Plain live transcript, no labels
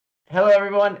Hello,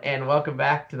 everyone, and welcome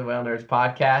back to the Whale Nerds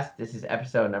podcast. This is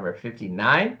episode number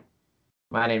 59.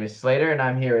 My name is Slater, and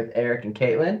I'm here with Eric and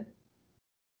Katlyn.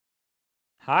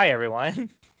 Hi,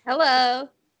 everyone. Hello.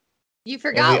 You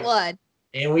forgot one.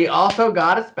 And we also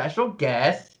got a special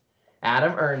guest,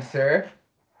 Adam Ernster.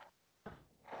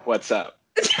 What's up?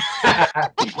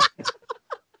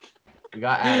 We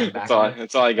got Adam back.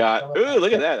 That's all I got. Ooh,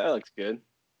 look at that. That looks good.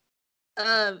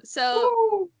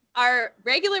 So our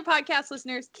regular podcast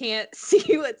listeners can't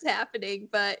see what's happening,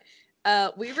 but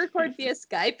we record via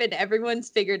Skype, and everyone's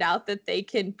figured out that they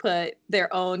can put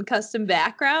their own custom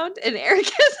background, and Eric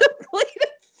has a plate of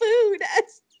food.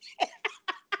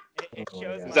 It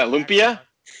shows Is that lumpia?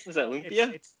 Is that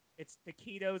lumpia? It's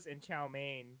taquitos and chow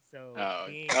mein. So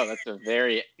that's a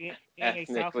very being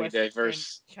ethnically a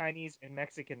diverse Chinese and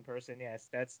Mexican person. Yes,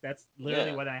 that's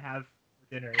literally what I have for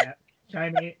dinner. Yeah,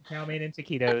 chow mein and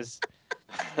taquitos.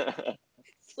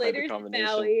 Slater's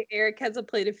Valley. Eric has a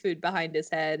plate of food behind his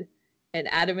head, and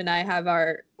Adam and I have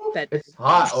our bed. It's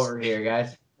hot over here,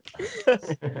 guys.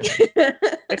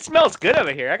 It smells good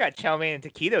over here. I got chow mein and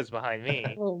taquitos behind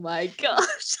me. Oh my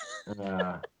gosh.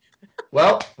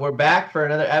 Well, we're back for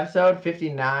another episode,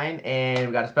 59, and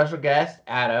we got a special guest,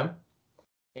 Adam.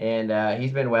 And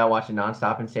he's been whale watching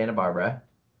nonstop in Santa Barbara.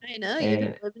 I know, you've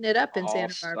been living it up in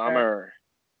Santa Barbara. Summer.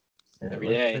 And it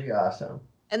looks pretty awesome.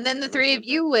 And then the three of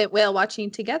you went whale watching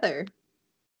together.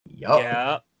 Yup.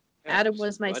 Yeah. Adam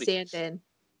was my stand-in.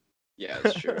 Yeah,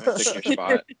 that's true. I took your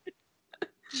spot.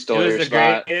 Stole It your was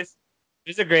spot. It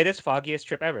was the greatest, foggiest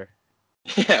trip ever.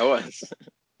 Yeah, it was.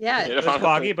 Yeah. It was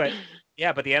foggy, but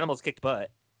the animals kicked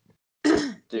butt.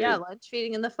 Yeah, lunch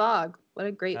feeding in the fog. What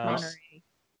a great Monterey.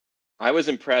 I was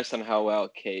impressed on how well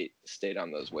Kate stayed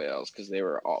on those whales because they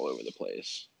were all over the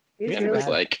place. And it was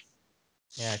like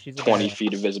she's 20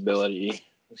 feet of visibility.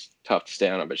 It was tough to stay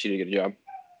on it, but she did a good job.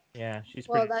 Yeah, she's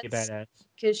pretty badass.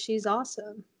 Because she's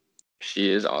awesome. She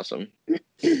is awesome.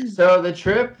 So the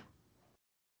trip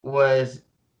was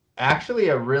actually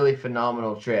a really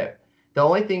phenomenal trip. The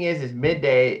only thing is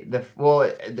midday,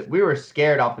 we were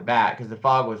scared off the bat because the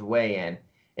fog was way in.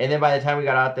 And then by the time we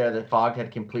got out there, the fog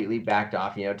had completely backed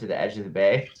off, to the edge of the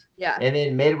bay. Yeah. And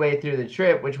then midway through the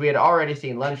trip, which we had already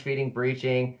seen lunch feeding,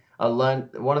 breaching, two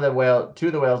of the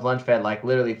whales lunch fed like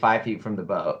literally 5 feet from the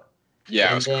boat.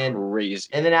 Yeah, it was crazy.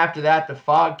 And then after that, the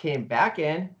fog came back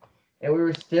in, and we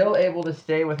were still able to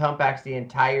stay with humpbacks the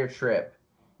entire trip,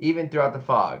 even throughout the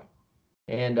fog.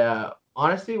 And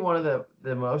honestly, one of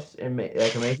the most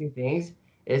amazing things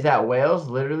is that whales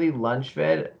literally lunch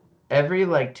fed every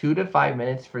 2 to 5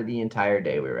 minutes for the entire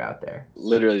day we were out there.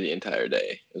 Literally the entire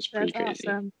day. It was pretty crazy.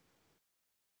 Awesome.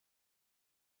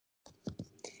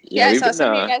 Yeah, I saw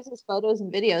some of you guys' photos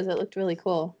and videos. It looked really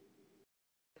cool.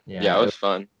 Yeah, it was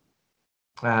fun.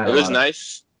 It was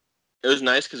nice. It was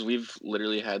nice because we've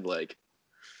literally had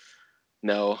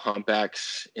no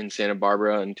humpbacks in Santa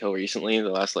Barbara until recently, the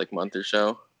last month or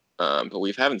so. But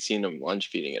we haven't seen them lunch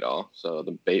feeding at all. So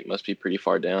the bait must be pretty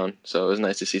far down. So it was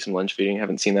nice to see some lunch feeding.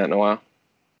 Haven't seen that in a while.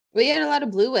 We had a lot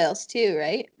of blue whales too,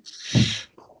 right?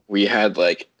 We had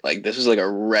this was a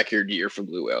record year for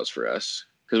blue whales for us.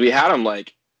 Because we had them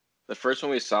the first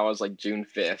one we saw was June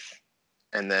 5th.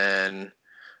 And then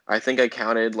I think I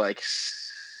counted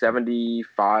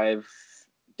 75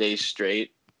 days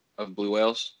straight of blue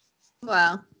whales.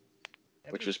 Wow.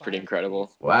 Which was pretty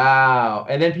incredible. Wow.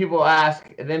 And then people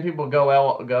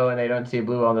go and they don't see a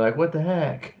blue whale and they're like, what the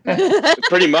heck?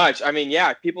 Pretty much. I mean,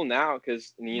 yeah, people now,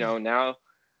 because, now,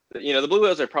 the blue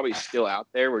whales are probably still out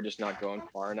there. We're just not going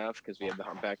far enough because we have the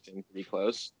humpbacks in pretty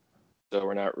close. So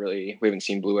we haven't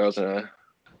seen blue whales in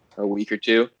a week or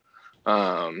two.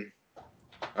 I'm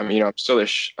sure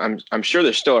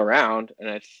they're still around,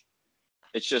 and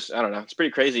it's just, I don't know, it's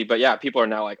pretty crazy. But yeah, people are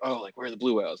now where are the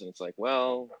blue whales? And it's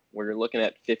well, we're looking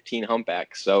at 15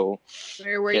 humpbacks. So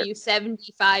where were you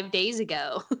 75 days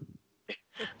ago?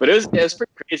 But it was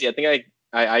pretty crazy. I think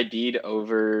I ID'd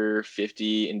over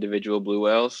 50 individual blue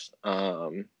whales.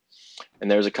 And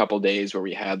there was a couple days where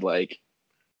we had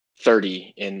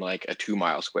 30 in a 2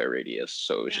 mile square radius.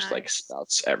 So it was just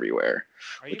spouts everywhere.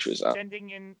 Are you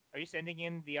sending in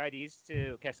the IDs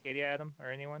to Cascadia, Adam, or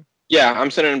anyone? Yeah,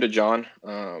 I'm sending them to John.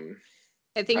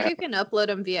 I think you can upload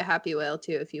them via Happy Whale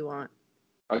too if you want.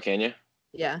 Oh, can you?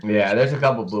 Yeah. Yeah, there's a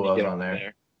couple blue whales on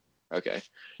there. Okay.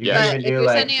 Yeah. But if you're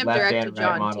sending them direct to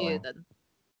John too, then.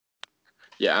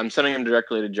 Yeah, I'm sending them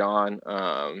directly to John.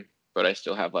 But I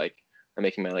still have I'm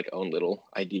making my own little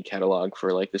ID catalog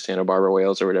for the Santa Barbara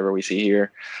whales or whatever we see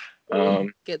here.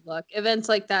 Good luck. Events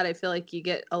like that, I feel like you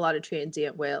get a lot of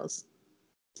transient whales.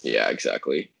 Yeah,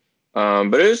 exactly.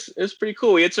 But it was pretty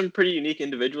cool. We had some pretty unique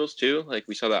individuals too.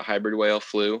 We saw that hybrid whale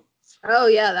flew. Oh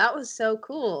yeah, that was so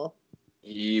cool.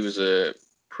 He was a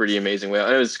pretty amazing whale.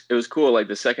 And it was cool. Like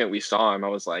the second we saw him, I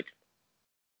was like,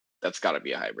 that's got to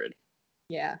be a hybrid.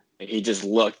 Yeah. Like, he just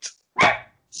looked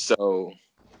so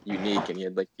unique, and he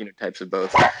had like phenotypes of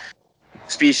both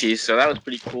species. So that was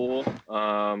pretty cool.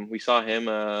 We saw him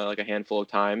like a handful of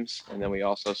times, and then we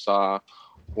also saw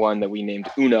one that we named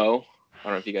Uno. I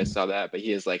don't know if you guys saw that, but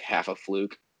he is like half a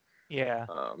fluke. Yeah.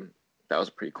 That was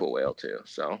a pretty cool whale too.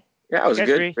 So yeah, it was a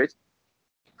good,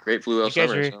 great blue whale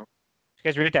summer. So. You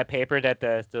guys read that paper that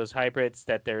those hybrids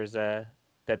that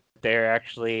that they're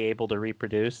actually able to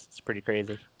reproduce? It's pretty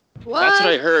crazy. What? That's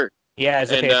what I heard. Yeah,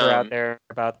 there's a paper out there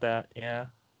about that. Yeah.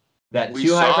 That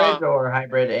two hybrids or a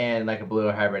hybrid and like a blue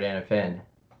hybrid and a fin?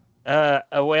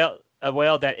 A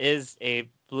whale that is a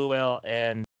blue whale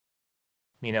and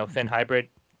fin hybrid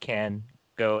can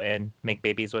go and make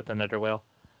babies with another whale.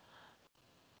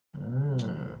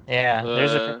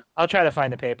 Yeah, I'll try to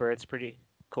find the paper. It's pretty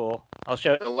cool. I'll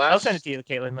send it to you,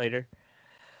 Katlyn, later.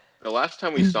 The last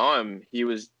time we saw him, he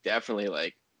was definitely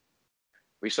like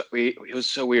it was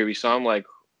so weird. We saw him like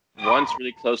once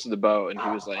really close to the boat, and he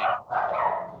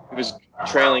was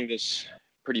trailing this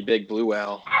pretty big blue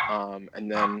whale,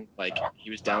 and then like he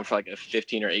was down for like a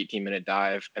 15 or 18-minute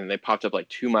dive, and they popped up like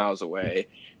 2 miles away,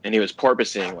 and he was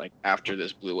porpoising like after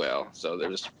this blue whale. So there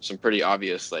was some pretty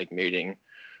obvious like mating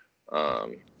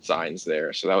signs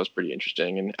there. So that was pretty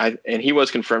interesting, and he was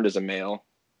confirmed as a male,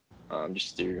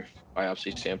 just through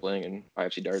biopsy sampling and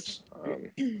biopsy darts.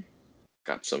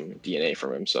 Got some DNA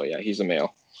from him, so yeah, he's a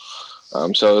male.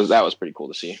 So that was pretty cool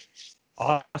to see.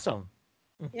 Awesome.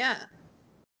 Yeah.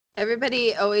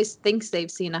 Everybody always thinks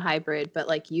they've seen a hybrid, but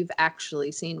like you've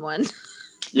actually seen one.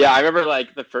 Yeah, I remember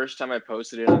like the first time I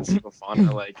posted it on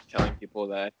Fauna, like telling people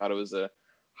that I thought it was a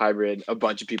hybrid. A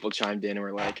bunch of people chimed in and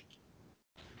were like,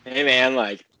 "Hey man,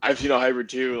 like I've seen a hybrid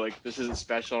too. Like this isn't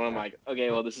special." And I'm like,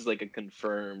 "Okay, well this is like a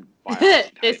confirmed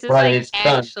biopsy This is type." like it's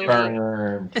actually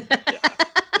confirmed. Yeah.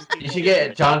 You should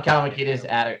get John Calmakida's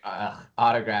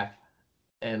autograph,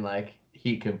 and like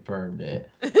he confirmed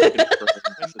it. When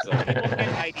people get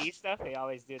ID stuff, they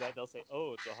always do that. They'll say,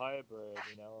 "Oh, it's a hybrid,"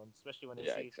 and especially when they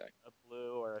see a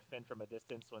blue or a fin from a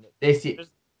distance. They see.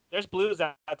 There's blues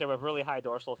out there with really high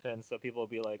dorsal fins, so people will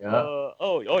be like,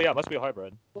 oh yeah, must be a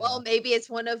hybrid. Well, maybe it's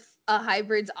one of a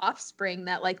hybrid's offspring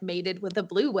that like mated with a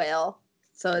blue whale.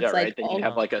 So it's like Then you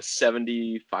have like a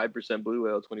 75% blue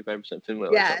whale, 25% fin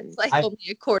whale. Yeah, it's like only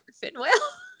a quarter fin whale.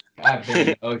 I've been in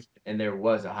the ocean and there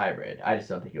was a hybrid. I just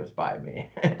don't think it was by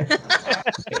me.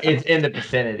 It's in the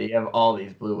vicinity of all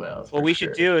these blue whales. What we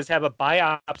should do is have a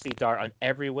biopsy dart on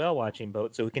every whale watching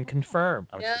boat so we can confirm.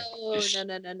 No.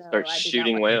 Start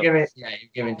shooting whales. You're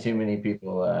giving too many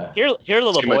people. Here,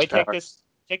 little boy,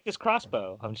 take this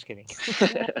crossbow. I'm just kidding.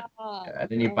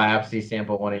 Then you biopsy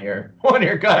sample one of your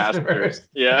customers.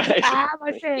 Yeah.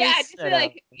 My face. Yeah, just be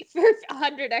like, for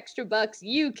 $100 extra,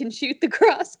 you can shoot the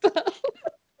crossbow.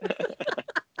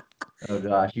 Oh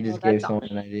gosh, you just gave someone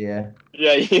an idea.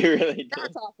 Yeah, you really did.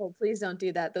 That's awful. Please don't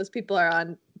do that. Those people are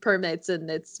on permits, and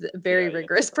it's a very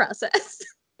rigorous process.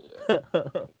 Yeah.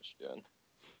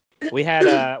 We had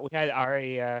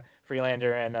Ari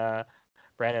Freelander and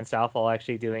Brandon Southall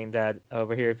actually doing that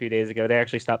over here a few days ago. They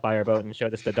actually stopped by our boat and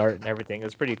showed us the dart and everything. It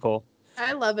was pretty cool.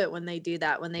 I love it when they do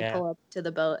that, when they pull up to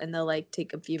the boat and they'll like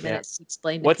take a few minutes to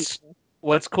explain to people.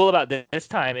 What's cool about this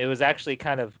time, it was actually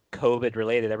kind of COVID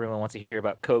related. Everyone wants to hear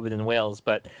about COVID and whales,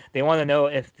 but they want to know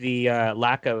if the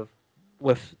lack of,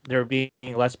 with there being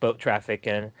less boat traffic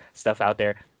and stuff out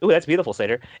there. Ooh, that's beautiful,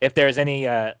 Slater. If there's any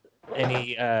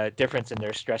difference in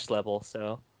their stress level,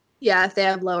 so. Yeah, if they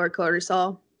have lower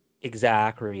cortisol.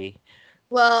 Exactly.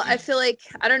 Well, I feel like,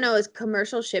 I don't know, is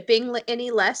commercial shipping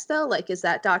any less though? Like, is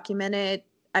that documented?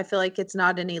 I feel like it's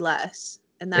not any less.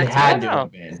 And that's it had to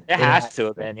have been. It has to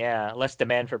have been, yeah. Less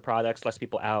demand for products, less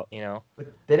people out, But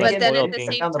then at the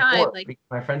same time, like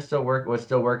my friend was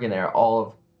still working there all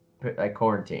of like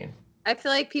quarantine. I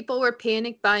feel like people were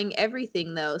panic buying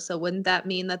everything though. So wouldn't that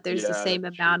mean that there's the same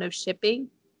amount of shipping?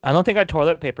 I don't think our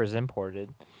toilet paper is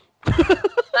imported.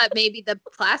 But maybe the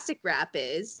plastic wrap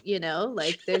is,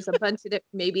 like there's a bunch of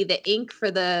maybe the ink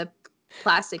for the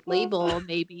plastic label,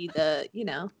 maybe the,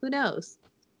 who knows?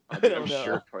 I don't know.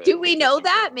 Sure do we know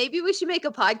that? Maybe we should make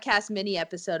a podcast mini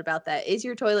episode about that. Is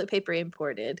your toilet paper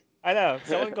imported? I know.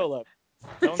 Someone go look.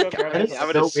 Someone go grab it. I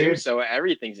would assume so.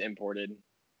 Everything's imported.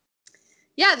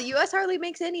 Yeah, the U.S. hardly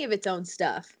makes any of its own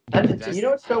stuff. You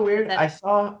know what's so weird? I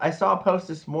saw a post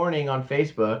this morning on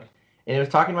Facebook, and it was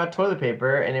talking about toilet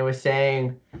paper, and it was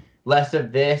saying less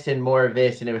of this and more of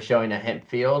this, and it was showing a hemp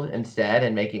field instead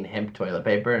and making hemp toilet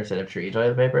paper instead of tree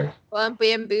toilet paper. Well,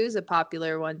 bamboo's a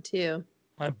popular one too.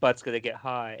 My butt's gonna get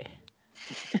high.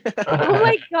 Oh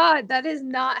my god, that is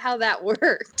not how that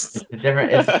works. It's a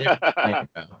different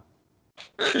plant, bro.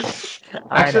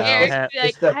 I Actually, know. Eric huh? would be like,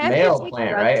 it's the I have male to take plant,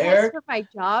 drug right, tests Eric? for my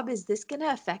job. Is this gonna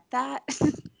affect that?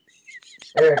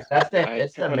 Eric, I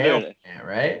it's the wonder male if- plant,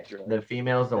 right? Sure. The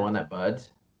female is the one that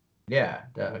buds. Yeah,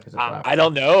 because I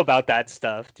don't know about that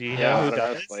stuff. Do you Yeah, know I who don't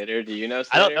know, does? Slater. Do you know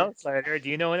I don't Slater? know, Slater. Do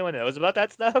you know anyone who knows about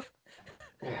that stuff?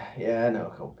 Yeah, I know a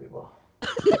couple people.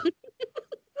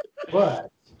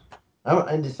 What? I'm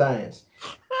into science.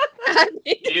 I'm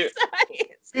into You-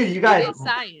 science. Dude, you It guys, is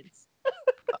science.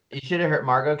 you should have heard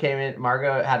Margot came in.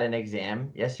 Margot had an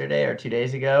exam yesterday or 2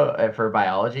 days ago for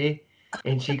biology,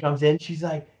 and she comes in. She's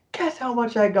like, "Guess how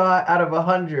much I got out of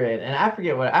 100?" And I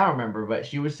forget what, I don't remember, but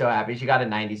she was so happy. She got a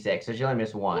 96, so she only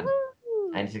missed one.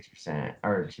 Woo. 96%,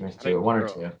 or she missed I think one or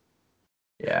girl. two.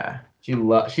 Yeah,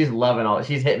 she's loving all.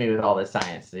 She's hit me with all this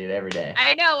science, dude, every day.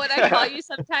 I know when I call you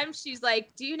sometimes, she's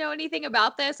like, "Do you know anything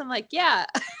about this?" I'm like, "Yeah."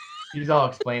 She's all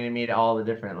explaining to me to all the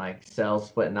different like cells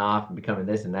splitting off and becoming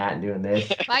this and that and doing this.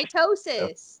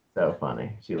 Mitosis. So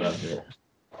funny. She loves it.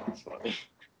 That's funny.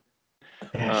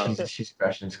 Yeah, she's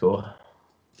fresh in school.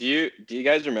 Do you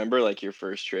guys remember like your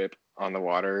first trip on the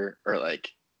water, or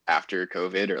like after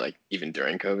COVID, or like even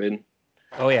during COVID?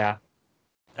 Oh yeah,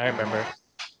 I remember.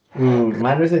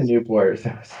 Mine was in Newport,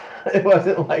 so it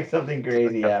wasn't like something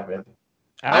crazy happened.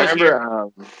 I was here.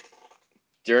 remember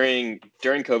during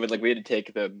COVID, like we had to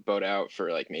take the boat out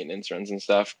for like maintenance runs and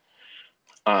stuff.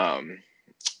 And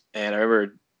I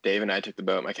remember Dave and I took the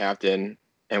boat, my captain,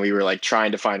 and we were like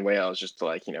trying to find whales just to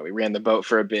like, we ran the boat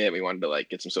for a bit. We wanted to like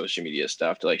get some social media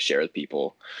stuff to like share with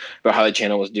people about how the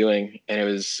channel was doing.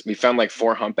 And we found like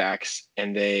 4 humpbacks,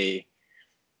 and it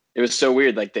was so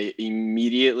weird. Like they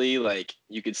immediately, like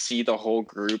you could see the whole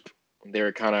group. They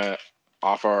were kind of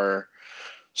off our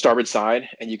starboard side,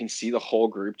 and you can see the whole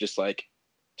group just like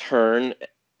turn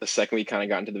the second we kind of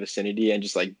got into the vicinity and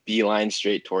just like beeline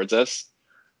straight towards us.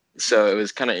 So it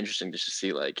was kind of interesting just to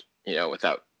see, like,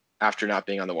 after not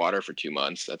being on the water for 2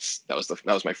 months, that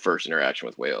was my first interaction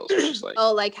with whales. It was just like,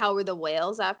 Oh, like how were the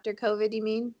whales after COVID? You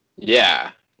mean?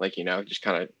 yeah, like just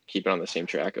kind of keep it on the same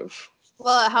track of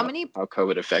Well, how many? how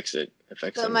COVID affects So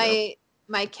them.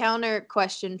 my counter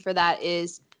question for that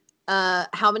is,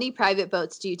 how many private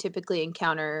boats do you typically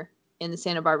encounter in the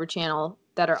Santa Barbara Channel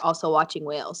that are also watching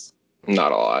whales?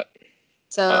 Not a lot.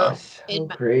 So That's so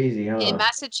crazy, huh? in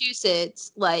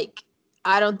Massachusetts, like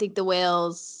I don't think the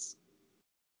whales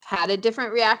had a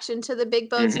different reaction to the big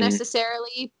boats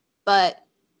necessarily, but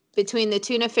between the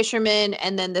tuna fishermen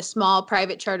and then the small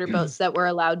private charter boats that were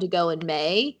allowed to go in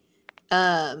May,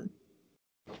 and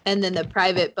then the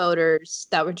private boaters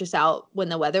that were just out when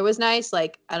the weather was nice,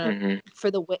 like I don't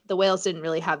for the whales didn't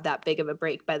really have that big of a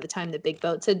break by the time the big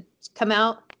boats had come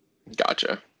out.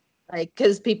 Gotcha. Like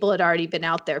because people had already been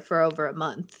out there for over a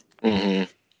month.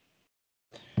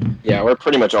 Yeah, we're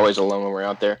pretty much always alone when we're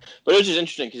out there. But it was just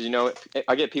interesting because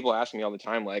I get people asking me all the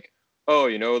time, like, oh,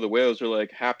 the whales are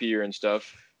like happier and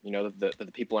stuff. That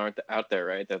the people aren't out there,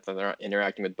 right? That they're not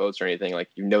interacting with boats or anything. Like,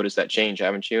 you noticed that change,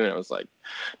 haven't you? And I was like,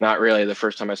 not really. The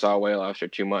first time I saw a whale after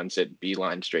 2 months, it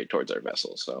beelined straight towards our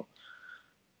vessel. So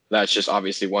that's just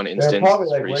obviously one instance. probably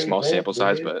It's like, a pretty "Where you small been, sample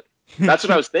size, dude?" but that's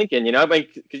what I was thinking.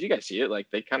 Because you guys see it, like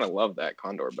they kind of love that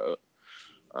condor boat.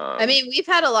 I mean, we've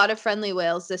had a lot of friendly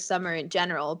whales this summer in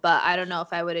general, but I don't know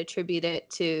if I would attribute it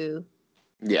to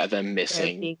them there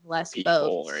missing being less people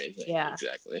boats or anything. Yeah.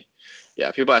 Exactly. Yeah,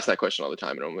 people ask that question all the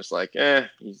time, and almost like,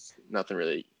 nothing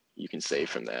really you can say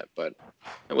from that. But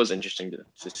it was interesting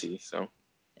to see. So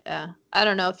Yeah. I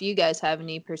don't know if you guys have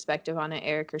any perspective on it,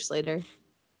 Eric or Slater.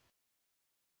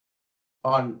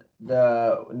 On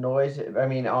the noise, I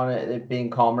mean, on it being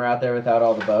calmer out there without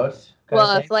all the boats.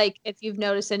 Well, if you've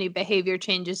noticed any behavior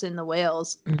changes in the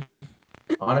whales.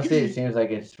 Honestly, it seems like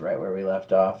it's right where we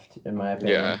left off, in my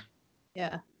opinion.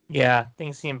 Yeah. Yeah,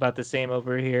 things seem about the same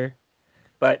over here.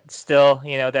 But still,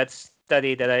 that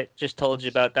study that I just told you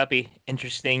about, that'd be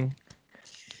interesting.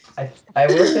 I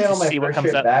will say on my See what first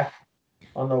comes trip up. back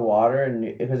on the water,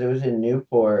 and because it was in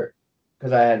Newport,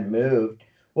 because I had moved.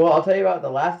 Well, I'll tell you about the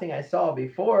last thing I saw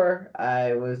before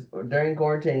I was during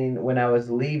quarantine when I was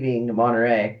leaving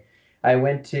Monterey. I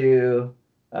went to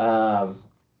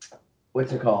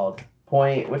what's it called?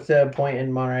 What's the point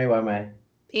in Monterey? Why am I?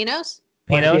 Pinos?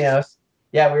 Point Pinos? Pinos.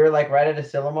 Yeah, we were like right at a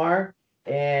Sillamar,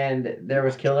 and there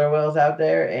was killer whales out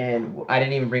there, and I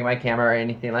didn't even bring my camera or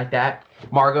anything like that.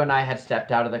 Margot and I had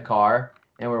stepped out of the car,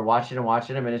 and we're watching them,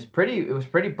 and it was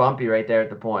pretty bumpy right there at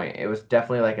the point. It was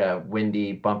definitely like a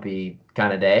windy, bumpy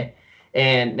kind of day.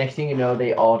 And next thing you know,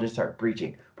 they all just start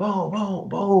breaching. Boom, boom,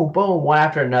 boom, boom, one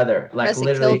after another. Like Must have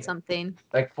literally killed something.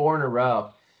 like 4 in a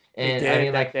row. And I did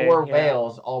mean, that like day, 4 yeah.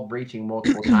 whales all breaching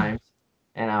multiple times.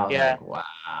 And I was Yeah. like, wow,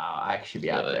 I should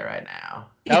be out Really? there right now.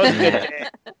 That was a good And day.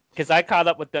 Because I caught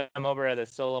up with them over at the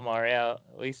Solomar. Yeah,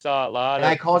 we saw a lot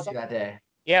I of. called you that day.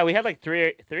 Yeah, we had like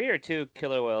three or two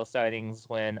killer whale sightings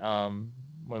when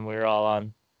we were all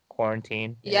on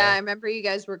quarantine. Yeah, I remember you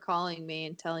guys were calling me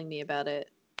and telling me about it.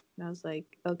 And I was like,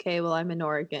 okay, well, I'm in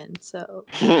Oregon, so.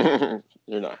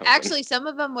 You're not hoping. Actually, some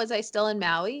of them was I still in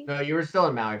Maui? No, you were still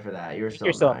in Maui for that. You were I think still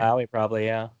you're in still in Maui. Maui, probably.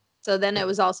 Yeah. So then it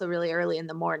was also really early in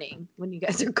the morning when you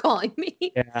guys are calling me.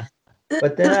 Yeah.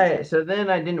 But then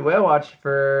I didn't whale watch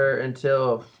for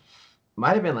until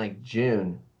might have been like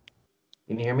June.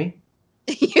 Can you hear me?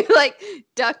 You like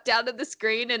ducked out of the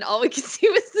screen and all we could see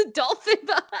was the dolphin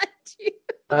behind you.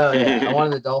 Oh yeah, I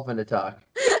wanted the dolphin to talk.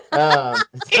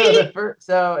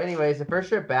 So anyways, the first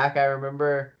trip back, I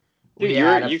remember Dude, we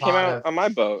had a you came pot out of. on my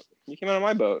boat. You came out on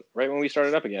my boat right when we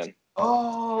started up again.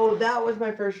 Oh, that was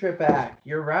my first trip back.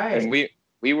 You're right. And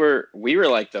we were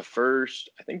like the first.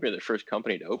 I think we were the first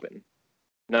company to open.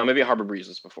 No, maybe Harbor Breeze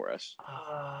was before us.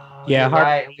 Oh, Yeah, you're Harbor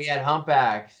right. We Breeze. had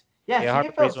humpbacks. Yeah, Yeah, see, Harbor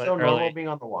it Breeze felt went so normal early. being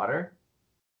on the water.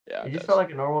 Yeah, It just does. felt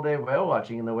like a normal day of whale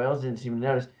watching, and the whales didn't seem to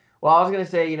notice. Well, I was gonna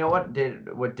say, you know what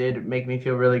did make me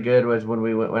feel really good was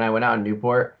when I went out in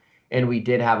Newport, and we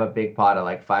did have a big pot of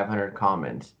like 500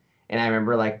 commons, and I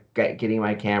remember like getting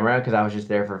my camera because I was just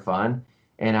there for fun,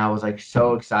 and I was like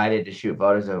so excited to shoot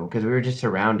photos of them because we were just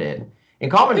surrounded. And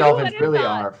common Who dolphins would have really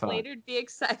thought are fun. Slater'd be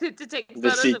excited to take To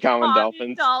photos see of common common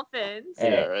dolphins. dolphins?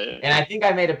 Hey, Yeah, right. and I think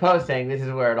I made a post saying this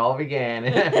is where it all began.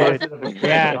 And I Dude, posted a picture of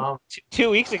yeah. Tom. 2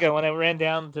 weeks ago when I ran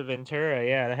down to Ventura,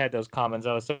 yeah, I had those comments.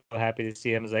 I was so happy to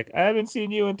see him. I was like, I haven't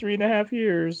seen you in 3.5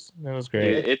 years. That was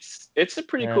great. Dude, it's a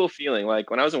pretty Yeah. cool feeling.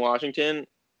 Like when I was in Washington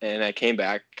and I came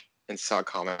back and saw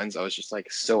comments, I was just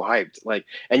like so hyped. Like,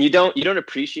 and you don't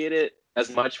appreciate it as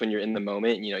much when you're in the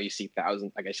moment. You know, you see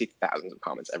thousands. Like I see thousands of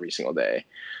comments every single day,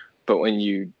 but when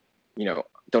you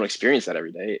don't experience that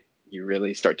every day, you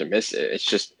really start to miss it. It's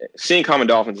just seeing common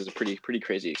dolphins is a pretty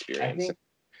crazy I experience. think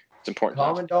It's important.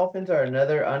 common dolphins are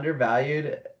another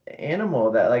undervalued animal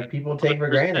that like people take for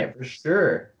 100%. granted for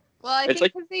sure. Well, I It's think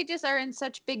like because they just are in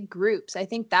such big groups. I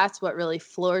think that's what really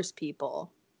floors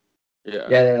people. yeah.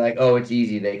 Yeah, they're like, oh, it's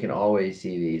easy. They can always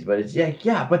see these, but it's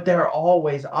yeah, but they're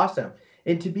always awesome.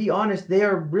 And to be honest, they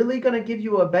are really gonna give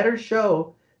you a better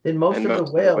show than most And of the most of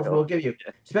the whales will whales. give you.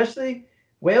 Yeah. Especially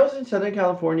whales in Southern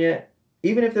California,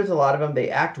 even if there's a lot of them,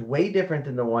 they act way different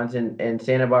than the ones in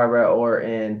Santa Barbara or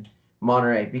in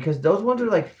Monterey because those ones are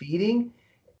like feeding.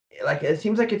 Like it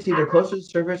seems like it's either close to the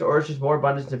surface or it's just more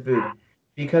abundance of food.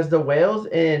 Because the whales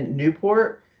in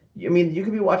Newport, I mean, you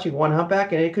could be watching one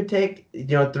humpback and it could take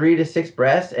 3 to 6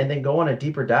 breaths and then go on a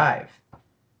deeper dive.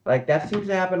 Like that seems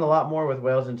to happen a lot more with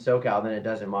whales in SoCal than it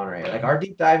does in Monterey. Like our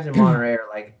deep dives in Monterey are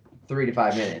like 3 to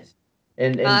 5 minutes,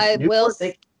 and I will. Newport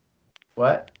they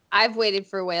what? I've waited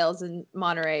for whales in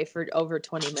Monterey for over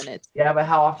 20 minutes. Yeah, but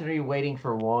how often are you waiting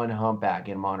for one humpback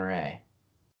in Monterey?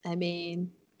 I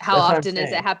mean, how That's what I'm often has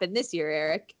it saying. happened this year,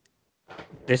 Eric?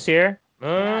 This year?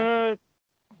 Yeah.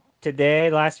 Today,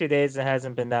 last few days, it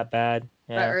hasn't been that bad.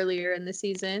 But Yeah. earlier in the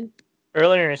season.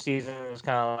 Earlier in the season, it was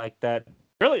kind of like that.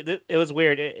 Really, it was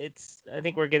weird. I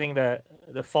think we're getting the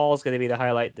fall is going to be the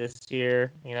highlight this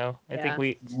year. You know, I think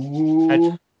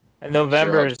Ooh.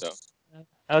 November. Sure hope so.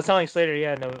 I was telling Slater,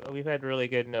 yeah, no, we've had really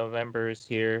good Novembers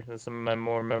here. Some of my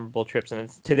more memorable trips, and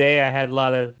today I had a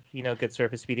lot of good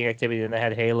surface feeding activity, and I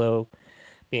had Halo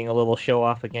being a little show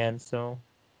off again. So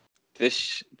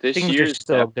This things are year's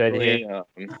still good definitely here.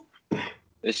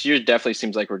 this year definitely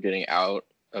seems like we're getting out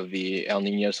of the El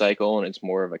Nino cycle and it's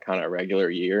more of a kind of regular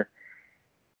year,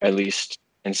 at least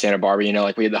in Santa Barbara.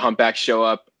 Like we had the humpbacks show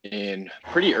up in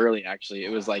pretty early, actually. It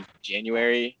was like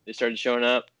January they started showing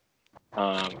up,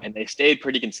 and they stayed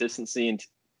pretty consistently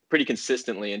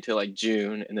until like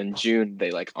June, and then June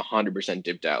they like 100%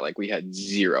 dipped out. Like we had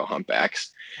 0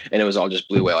 humpbacks, and it was all just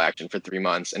blue whale action for 3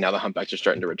 months, and now the humpbacks are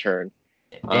starting to return.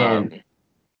 And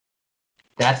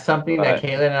that's something that But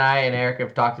Katlyn and I and Eric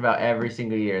have talked about every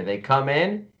single year. They come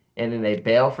in and then they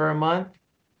bail for a month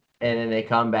and then they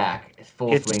come back. It's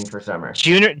full It's swing for summer.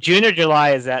 June or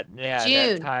July is that that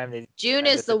June. time they June kinda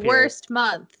is the disappear, worst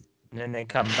month. and then they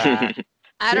come back.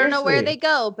 I don't know where Seriously. they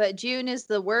go, but June is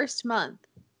the worst month.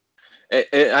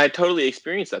 I totally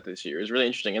experienced that this year. It was really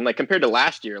interesting, and like compared to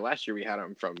last year we had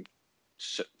them from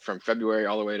February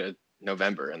all the way to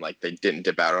November, and like they didn't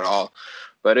dip out at all.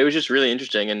 But it was just really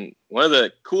interesting, and one of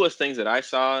the coolest things that I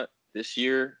saw this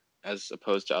year, as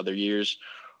opposed to other years,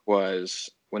 was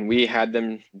when we had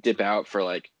them dip out for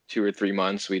like 2 or 3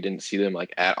 months. We didn't see them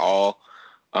like at all,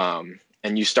 and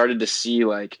you started to see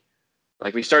like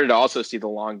like we started to also see the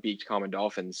long-beaked common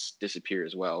dolphins disappear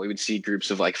as well. We would see groups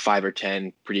of like 5 or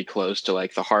 10 pretty close to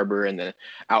like the harbor, and then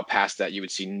out past that you would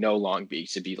see no long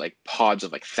beaks. It'd be like pods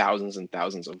of like thousands and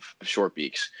thousands of short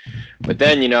beaks. But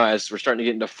then, as we're starting to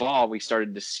get into fall, we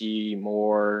started to see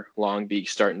more long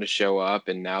beaks starting to show up,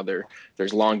 and now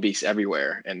there's long beaks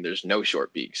everywhere and there's no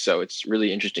short beaks. So it's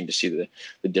really interesting to see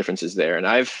the differences there. And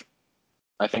I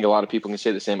think a lot of people can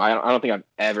say the same. I don't think I've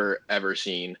ever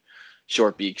seen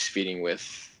short beaks feeding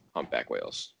with humpback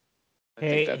whales. I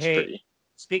think that's pretty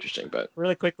interesting. But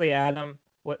really quickly, Adam,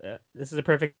 this is a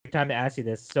perfect time to ask you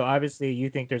this. So obviously, you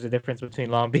think there's a difference between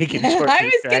long beak and short beak, I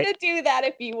was right? gonna do that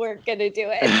if you weren't gonna do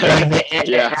it.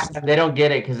 Yeah. They don't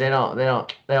get it because they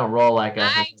don't roll like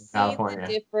us I in see California.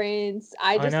 the difference.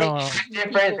 I just know. think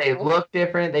Different. They look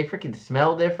different. They freaking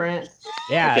smell different.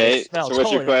 Yeah. Okay. It smells So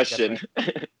what's your totally question?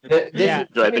 Yeah.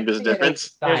 Do I think there's a difference?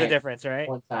 There's a difference, right?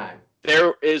 One time.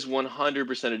 There is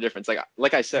 100% a difference.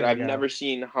 Like I said, There we I've go. never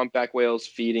seen humpback whales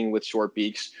feeding with short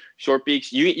beaks. Short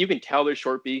beaks, you can tell they're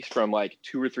short beaks from like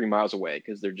 2 or 3 miles away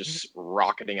because they're just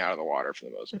rocketing out of the water for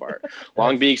the most part.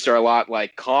 Long beaks are a lot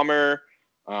like calmer.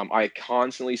 I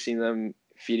constantly see them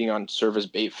feeding on surface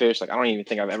bait fish. Like I don't even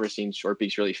think I've ever seen short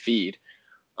beaks really feed.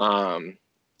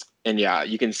 And yeah,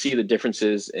 you can see the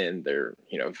differences in their,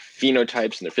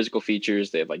 phenotypes and their physical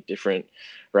features. They have like different,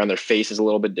 around their face is a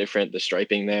little bit different, the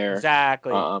striping there.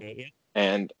 Exactly.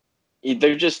 And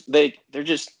they're just, they're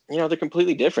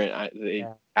completely different. They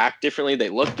act differently. They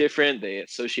look different. They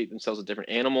associate themselves with different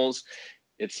animals.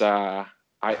 It's, I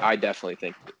definitely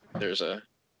think there's a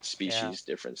species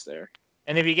difference there.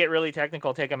 And if you get really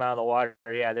technical, take them out of the water.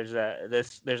 Yeah, there's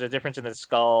a difference in the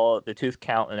skull, the tooth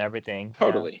count, and everything.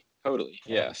 Totally.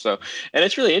 Yeah. So, and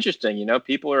it's really interesting.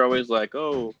 People are always like,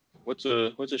 "Oh, what's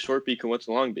a short beak and what's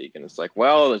a long beak?" And it's like,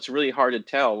 well, it's really hard to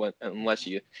tell unless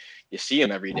you see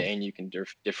them every day and you can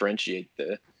differentiate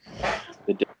the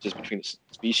differences between the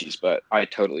species. But I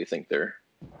totally think they're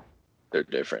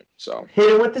different. So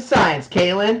hit it with the science,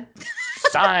 Katlyn.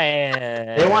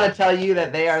 Science. They want to tell you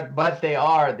that they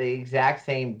are the exact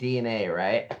same DNA,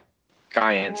 right?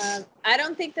 Science. I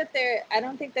don't think that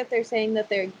they're saying that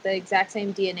they're the exact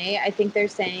same DNA. I think they're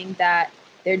saying that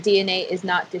their DNA is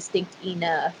not distinct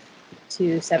enough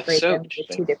to separate them into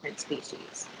 2 different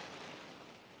species.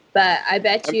 But I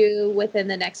bet you within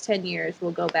the next 10 years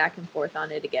we'll go back and forth on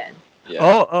it again.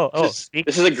 Yeah.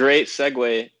 This is a great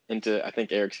segue into, I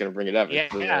think Eric's going to bring it up. Yeah.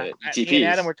 ETPs. Me and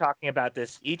Adam were talking about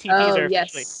this. ETPs are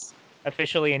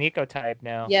officially an ecotype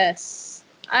now. Yes.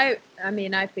 I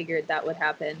mean, I figured that would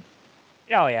happen.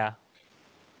 Oh yeah,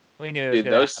 we knew it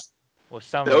was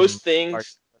those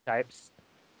things. Types.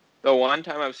 The one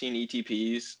time I've seen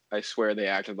ETPs, I swear they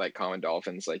acted like common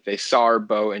dolphins. Like they saw our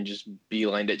boat and just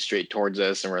beelined it straight towards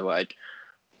us, and were like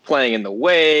playing in the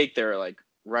wake. They were like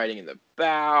riding in the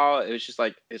bow. It was just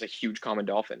like it's a huge common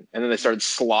dolphin, and then they started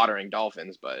slaughtering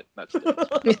dolphins. But that's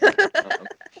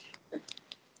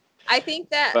I think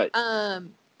that.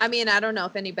 I mean, I don't know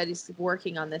if anybody's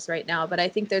working on this right now, but I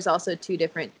think there's also 2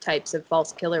 different types of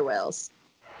false killer whales.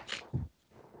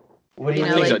 What do you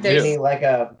mean? Do you mean like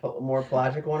a more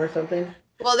pelagic one or something?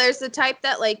 Well, there's the type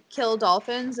that like kill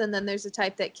dolphins, and then there's the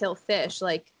type that kill fish.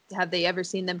 Like, have they ever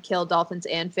seen them kill dolphins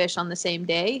and fish on the same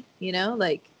day?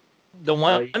 Like the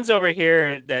ones over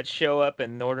here that show up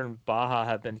in northern Baja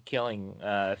have been killing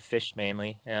fish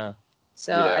mainly. Yeah.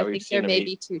 So I think there may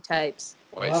be 2 types.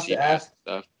 We'll have to ask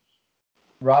stuff.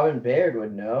 Robin Baird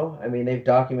would know. I mean, they've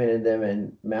documented them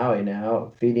in Maui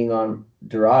now, feeding on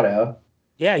Dorado.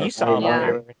 Yeah, you saw them.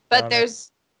 Yeah. But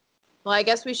I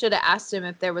guess we should have asked him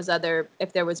if there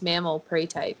was mammal prey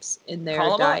types in their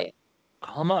diet.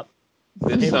 Call him up.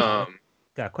 This got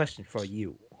a question for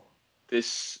you.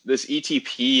 This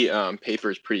ETP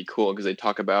paper is pretty cool because they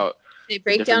talk about they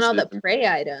break down all the prey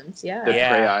items. Yeah. The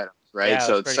prey items. Right, yeah,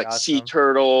 so it's like awesome. Sea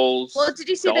turtles. Well, did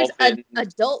you see dolphins. There's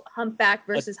adult humpback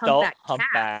versus humpback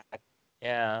cat?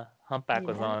 Yeah, humpback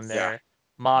was on there.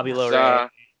 Yeah. Mobula.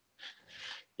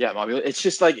 Yeah, Mobula. It's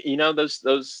just like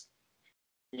those.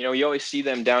 You always see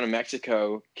them down in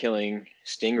Mexico killing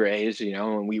stingrays.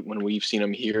 And when we've seen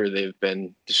them here, they've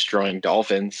been destroying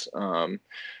dolphins.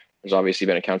 There's obviously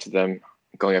been accounts of them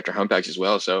going after humpbacks as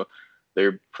well. So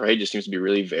their prey just seems to be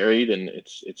really varied, and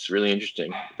it's really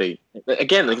interesting. They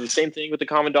again like the same thing with the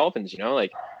common dolphins.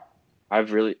 Like I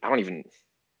don't even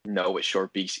know what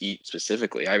short beaks eat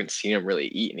specifically. I haven't seen them really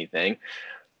eat anything.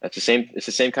 It's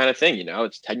the same kind of thing.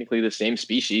 It's technically the same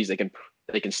species. They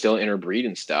can still interbreed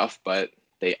and stuff, but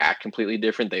they act completely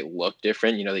different. They look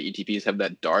different. The ETPs have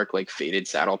that dark, like faded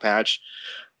saddle patch,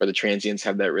 where the transients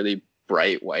have that really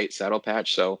bright white saddle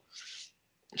patch. So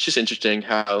it's just interesting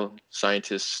how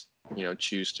scientists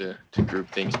choose to group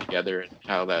things together, and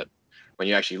how that when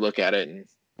you actually look at it and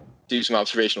do some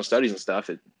observational studies and stuff,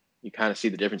 you kind of see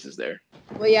the differences there.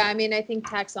 Well, yeah, I mean, I think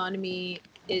taxonomy,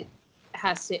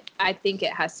 I think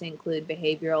it has to include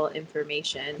behavioral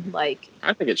information, like.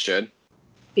 I think it should.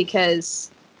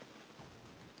 Because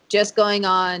just going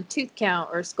on tooth count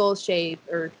or skull shape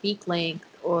or beak length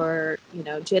or,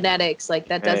 genetics, like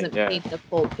that doesn't paint the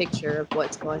full picture of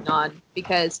what's going on.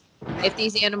 Because if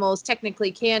these animals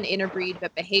technically can interbreed,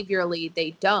 but behaviorally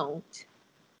they don't,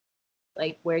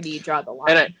 like, where do you draw the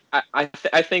line? And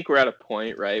I think we're at a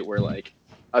point, right, where like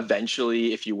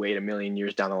eventually, if you wait a million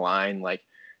years down the line, like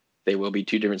they will be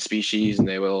two different species and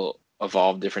they will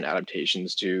evolve different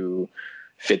adaptations to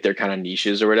fit their kind of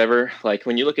niches or whatever. Like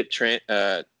when you look at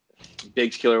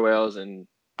Biggs killer whales and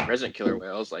resident killer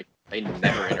whales, like they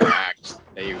never interact.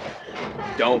 They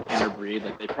don't interbreed.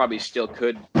 Like they probably still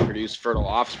could produce fertile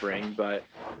offspring, but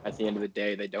at the end of the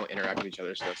day, they don't interact with each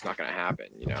other, so it's not going to happen.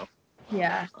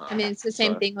 Yeah, I mean, it's the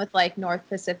same thing with like North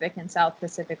Pacific and South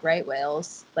Pacific right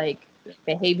whales. Like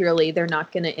behaviorally, they're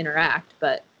not going to interact,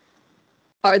 but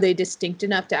are they distinct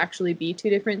enough to actually be two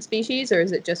different species, or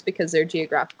is it just because they're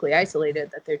geographically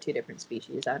isolated that they're two different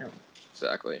species? I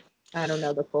don't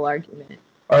know the full argument.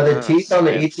 Are the teeth on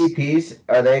the ETPs,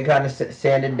 are they kind of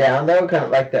sanded down though, kind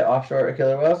of like the offshore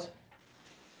killer whales?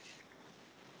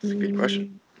 That's a good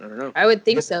question. I don't know. I would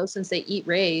think so, since they eat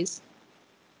rays.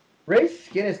 Ray's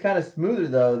skin is kind of smoother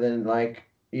though than like,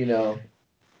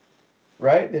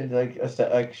 right? There's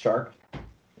like shark.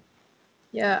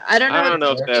 Yeah, I don't know. I don't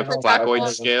know if they have black-oid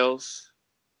scales.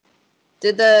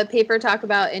 Did the paper talk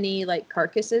about any like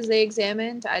carcasses they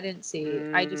examined? I didn't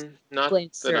see. I just not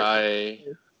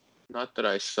that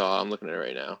I saw. I'm looking at it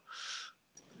right now.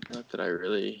 Not that I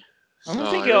really. I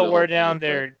don't think it'll wear down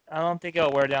their. I don't think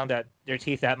it'll wear down their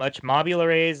teeth that much. Mobula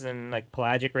rays and like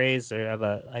pelagic rays have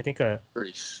I think a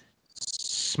pretty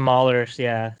smaller,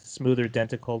 smoother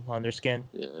denticle on their skin.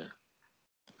 Yeah,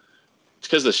 it's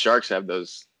because the sharks have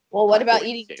those. Well, what about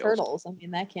eating turtles? I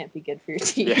mean, that can't be good for your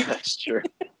teeth. Yeah, that's true.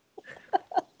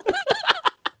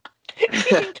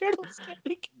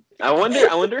 I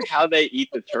wonder how they eat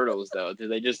the turtles though. Do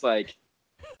they just like?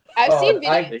 I've seen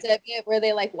videos of it where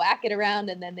they like whack it around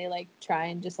and then they like try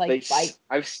and just like bite.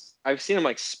 I've seen them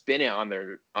like spin it on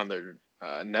their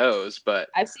nose, but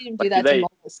I've seen them do that to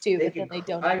moles too, but then they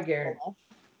don't. I guarantee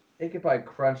they could probably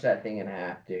crunch that thing in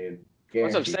half, dude.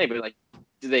 That's what I'm saying, but like,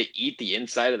 do they eat the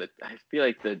inside of the? I feel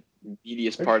like the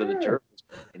meatiest part of the turtle,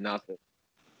 not the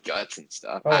guts and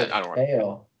stuff. I don't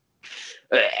know.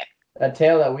 That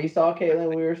tail that we saw, Katlyn,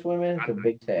 when we were swimming, it's a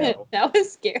big tail. That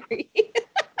was scary.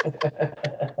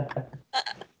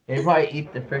 They probably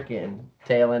eat the freaking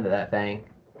tail end of that thing.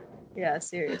 Yeah,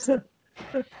 seriously.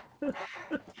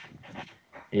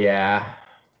 Yeah.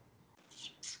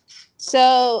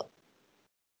 So,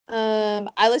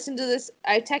 I listened to this.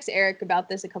 I text Eric about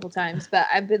this a couple times, but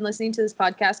I've been listening to this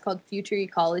podcast called Future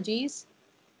Ecologies,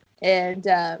 and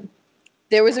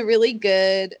there was a really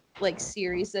good like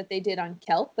series that they did on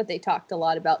kelp, but they talked a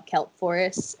lot about kelp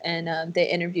forests, and they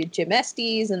interviewed Jim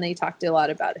Estes, and they talked a lot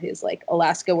about his like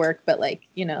Alaska work, but like,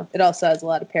 it also has a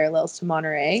lot of parallels to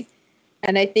Monterey.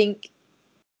 And I think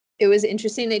it was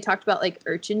interesting. They talked about like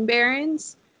urchin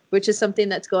barrens, which is something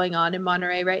that's going on in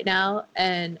Monterey right now.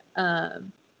 And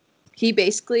he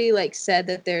basically like said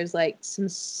that there's like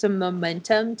some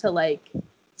momentum to like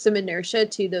some inertia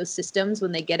to those systems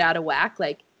when they get out of whack.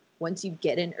 Like once you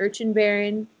get an urchin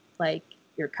barren, like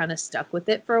you're kind of stuck with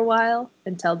it for a while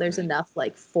until there's enough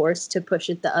like force to push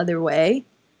it the other way.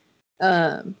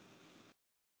 So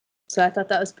I thought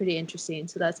that was pretty interesting.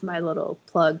 So that's my little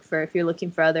plug for if you're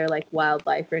looking for other like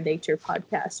wildlife or nature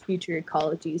podcasts. Future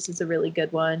Ecologies is a really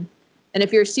good one. And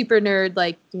if you're a super nerd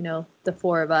like, the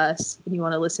four of us, and you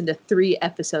want to listen to 3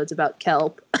 episodes about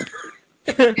kelp,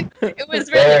 it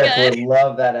was really Eric good. would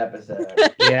love that episode.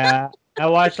 Yeah, I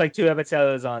watched like 2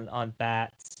 episodes on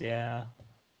bats. Yeah.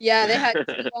 Yeah, they had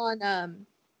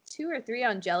 2 or 3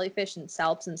 on jellyfish and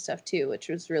salps and stuff too, which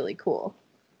was really cool.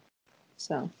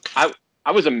 So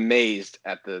I was amazed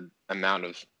at the amount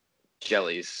of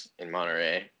jellies in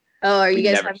Monterey. Oh, are you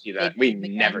guys never see that? We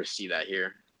never see that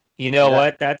here. You know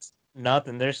what? That's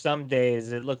nothing. There's some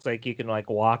days it looks like you can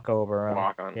like walk over them.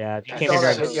 Walk on. Yeah, you I came saw here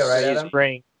that during video, right, Adam?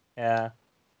 spring. Yeah.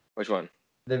 Which one?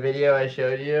 The video I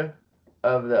showed you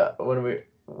of the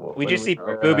we just see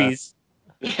boobies.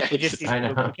 We just see.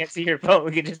 We can't see your phone.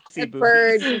 We can just see the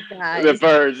birds, guys. The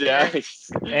birds, yeah.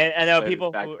 And I know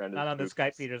people who not on the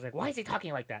Skype feed are like, "Why is he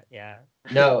talking like that?" Yeah.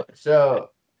 No,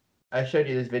 so I showed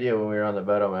you this video when we were on the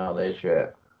boat on my all-day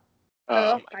trip.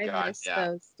 Oh my I god, miss yeah.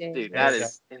 those days. Dude, that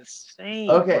is insane.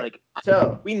 Okay, Like,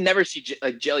 so we never see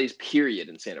like jellies, period,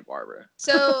 in Santa Barbara.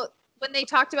 So when they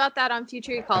talked about that on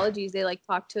Future Ecologies, they like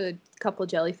talked to a couple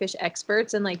jellyfish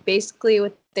experts, and like basically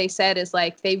what they said is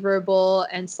like favorable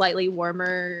and slightly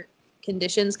warmer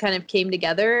conditions kind of came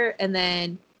together, and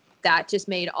then that just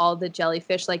made all the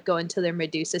jellyfish like go into their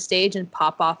Medusa stage and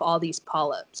pop off all these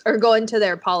polyps, or go into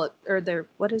their polyp, or their,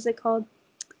 what is it called?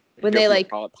 When Go they from like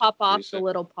polyp to pop off Medusa. the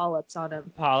little polyps on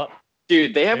them. Polyp.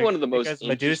 Dude, they have There- one of the most because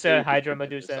Medusa, interesting Hydra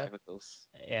Medusa. cyclicals.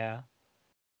 Yeah.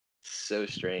 So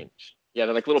strange. Yeah,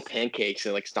 they're like little pancakes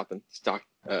and like stock on top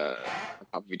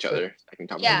of each other. I can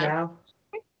top of each Yeah.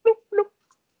 other.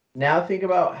 now think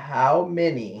about how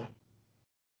many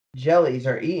jellies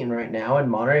are eaten right now in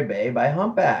Monterey Bay by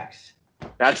humpbacks.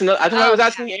 That's what I Oh, was yeah.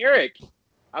 asking Eric.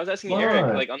 I was asking Come Eric,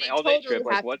 on. like on They the all day totally trip,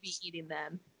 like have to be what's eating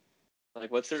them. the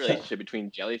relationship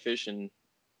between jellyfish and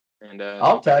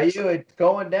I'll tell humpbacks? you, it's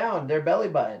going down their belly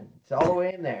button. It's all the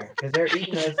way in there because they're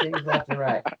eating those things left and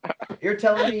right. You're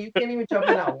telling me you can't even jump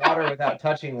in that water without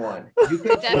touching one. You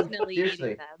couldn't swim, Definitely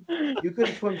seriously. eating them. You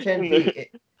couldn't swim 10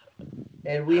 feet.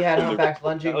 And we had In their humpbacks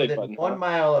lunging belly within button, 1 huh?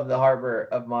 mile of the harbor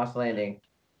of Moss Landing.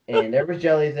 And there was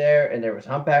jellies there, and there was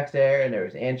humpbacks there, and there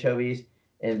was anchovies,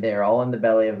 and they're all in the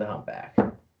belly of the humpback.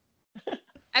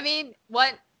 I mean,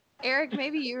 what, Eric,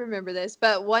 maybe you remember this,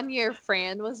 but one year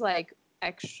Fran was like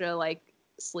extra like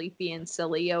sleepy and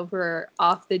silly over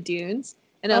off the dunes.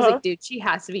 And I was like, dude, she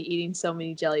has to be eating so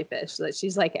many jellyfish that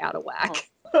she's like out of whack.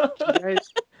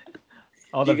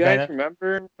 All Do the you guys venom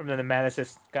remember? from the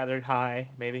nemesis gathered high,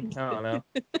 maybe. I don't know.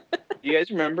 Do you guys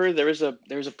remember there was a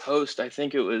post? I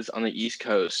think it was on the East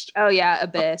Coast. Oh yeah,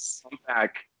 Abyss.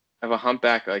 Of a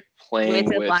humpback like playing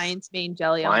With a with lion's mane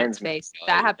jelly on its lion's mane face. jelly,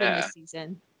 That happened yeah. this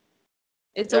season.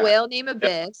 It's Yeah. a whale named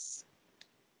Abyss.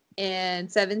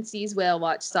 And Seven Seas Whale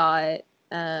Watch saw it.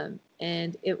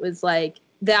 And it was like,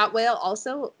 that whale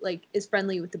also like is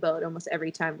friendly with the boat almost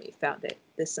every time we found it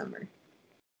this summer.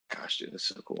 Gosh, dude, that's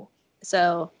so cool.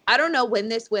 So I don't know when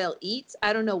this whale eats.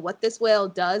 I don't know what this whale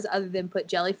does other than put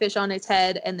jellyfish on its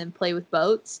head and then play with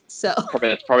boats. So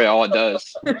That's probably all it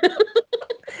does.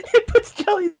 It puts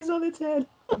jellies on its head.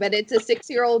 but it's a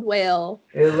 6-year-old whale.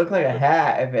 It would look like a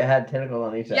hat if it had tentacles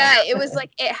on each side. Yeah, it was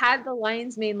like it had the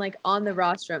lion's mane like on the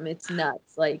rostrum. It's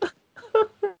nuts. Like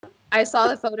I saw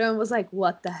the photo and was like,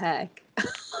 what the heck?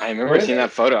 I remember seeing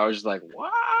that photo. I was just like,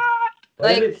 what? What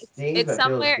Like if it stings it's but feels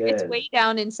somewhere. It's good? way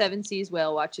down in Seven Seas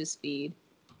Whale Watch's feed,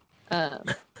 on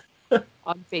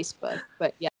Facebook.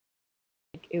 But yeah,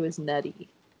 like, it was nutty.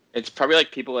 It's probably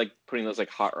like people like putting those like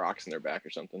hot rocks in their back or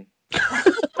something.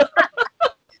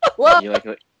 Well, You like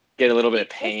get a little bit of it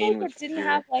pain. looks like With it didn't your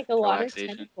have like a lot of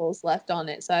relaxation. tentacles left on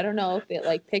it, so I don't know if it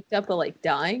like picked up a like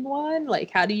dying one.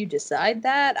 Like, how do you decide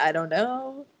that? I don't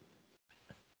know.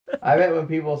 I bet when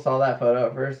people saw that photo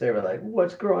at first, they were like,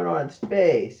 what's growing on its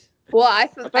face? Well, I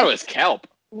thought it was kelp.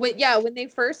 when they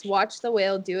first watched the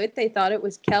whale do it, they thought it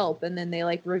was kelp, and then they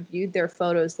like reviewed their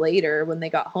photos later when they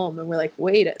got home, and were like,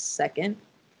 "Wait a second,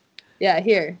 yeah,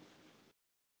 here."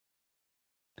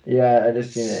 Yeah, I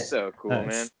just seen it. So cool,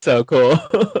 man. So cool.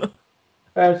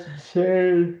 That's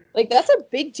insane. Like that's a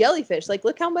big jellyfish. Like,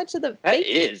 look how much of the That face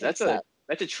is. it That's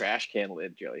picks a up. trash can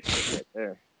lid jellyfish right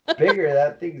there. Bigger,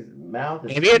 that thing's mouth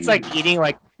is Maybe it's like huge. eating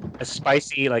like a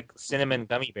spicy like cinnamon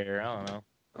gummy bear. I don't know.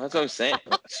 That's what I'm saying.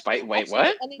 Wait, Actually,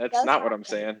 what? and it That's does not what have I'm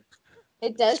saying.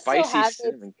 It does Spicy still have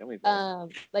cinnamon its, gummy bear.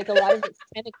 like a lot of its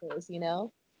tentacles. You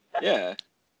know, Yeah.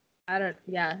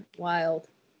 wild.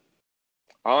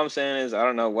 All I'm saying is I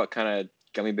don't know what kind of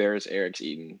gummy bears Eric's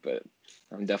eating, but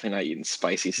I'm definitely not eating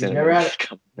spicy cinnamon never had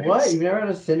gummy bears. What? You've never had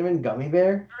a cinnamon gummy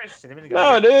bear? Cinnamon No,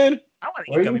 gummy bear. dude. I want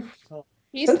to Where eat you- gummy bears.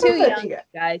 He's Sometimes too I young, think-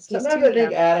 guys. He's Sometimes too I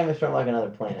think young. Adam is from like another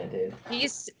planet, dude.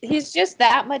 He's just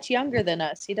that much younger than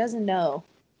us. He doesn't know.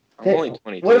 I'm only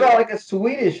 22. What about like a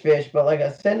Swedish fish, but like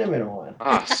a cinnamon one?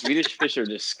 Swedish fish are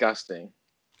disgusting.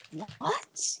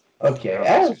 What? Okay, Oh,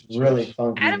 Adam's Swedish really fish.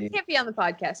 funky, Adam dude. can't be on the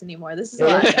podcast anymore. This is Yeah,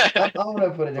 the last time. I'm gonna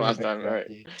put a different Last picture time, up, alright.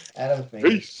 dude. Adam's famous.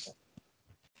 Peace.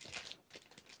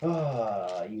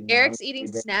 Oh, you Eric's naughty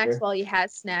eating bear. snacks while he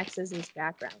has snacks as his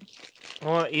background.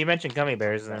 Well, you mentioned gummy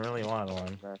bears, and I really wanted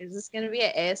one. Is this gonna be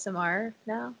an ASMR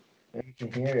now? You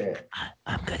can hear it.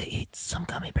 I'm gonna eat some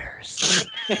gummy bears.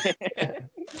 How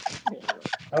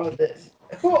about this?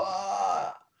 Whoa!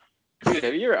 Dude,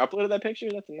 have you ever uploaded that picture?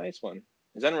 That's a nice one.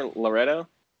 Is that in Loretto?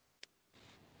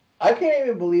 I can't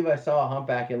even believe I saw a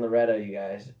humpback in Loretto, you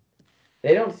guys.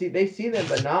 They see them,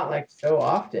 but not like so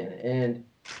often. And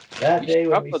that You day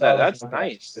should when we upload saw that. the That's humpback,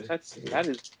 nice. it was crazy. That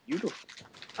is beautiful.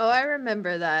 Oh, I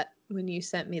remember that when you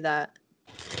sent me that.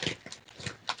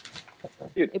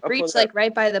 Dude, It upload breached that. like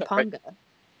right by the Right. Ponga.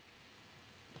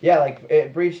 Yeah, like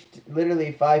it breached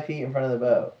literally 5 feet in front of the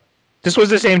boat. This was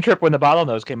the same trip when the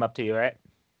bottlenose came up to you, right?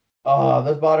 Oh,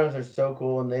 those bottoms are so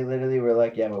cool, and they literally were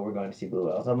like, "Yeah, but we're going to see blue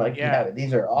whales." I'm like, "Yeah, but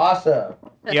these are awesome."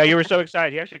 Yeah, you were so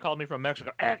excited. He actually called me from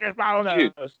Mexico. There's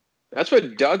bottlenose. That's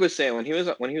what Doug was saying when he was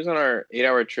on our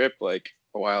 8-hour trip like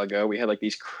a while ago. We had like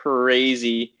these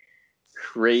crazy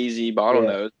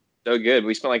bottlenose. So good.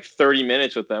 We spent like 30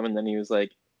 minutes with them, and then he was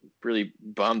like really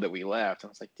bummed that we left. I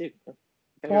was like, dude,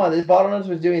 come on, this bottlenose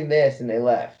was doing this, and they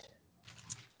left.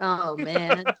 Oh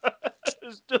man.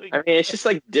 I mean, it's just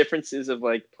like differences of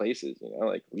like places,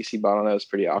 like we see bottlenose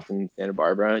pretty often in Santa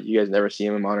Barbara. You guys never see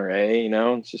them in Monterey,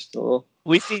 it's just a little.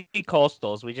 We see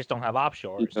coastals, we just don't have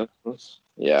offshores.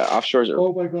 Yeah, offshores are.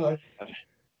 Oh my god.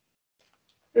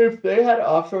 If they had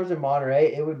offshores in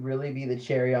Monterey, it would really be the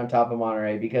cherry on top of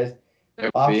Monterey because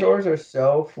offshores are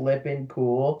so flippin'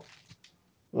 cool.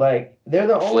 Like they're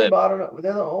the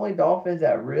only dolphins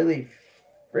that really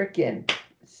freaking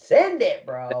send it,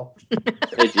 bro.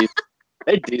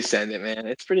 They do send it, man.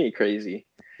 It's pretty crazy.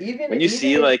 Even when you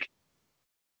see like.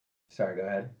 Sorry, go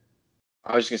ahead.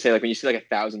 I was just gonna say, like when you see like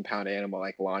 1,000-pound animal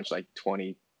like launch like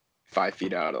 25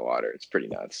 feet out of the water, it's pretty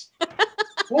nuts.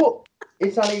 Well,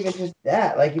 it's not even just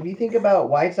that. Like if you think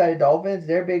about white-sided dolphins,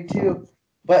 they're big too.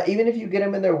 But even if you get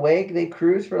them in their wake, they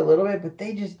cruise for a little bit, but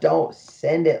they just don't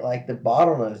send it like the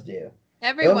bottlenose do.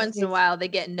 Every once in a while they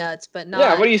get nuts, but not.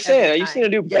 Yeah, what are you saying? You've seen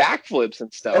them do backflips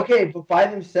and stuff. Okay, but by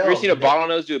themselves. You ever seen a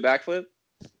bottlenose do a backflip?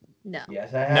 No.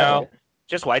 Yes, I have. No,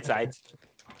 just white sides.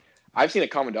 I've seen a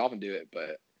common dolphin do it,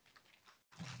 but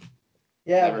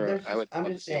yeah, I'm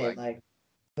just saying, like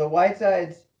the white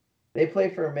sides, they play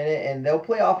for a minute and they'll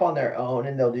play off on their own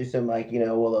and they'll do some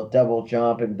they'll double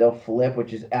jump and they'll flip,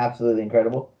 which is absolutely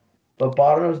incredible. But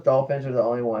bottlenose dolphins are the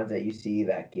only ones that you see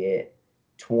that get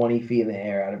 20 feet in the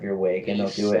air out of your wake, and they'll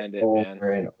do it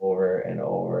over and over and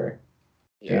over.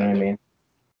 Yeah, you know what I mean?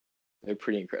 They're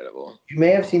pretty incredible. You may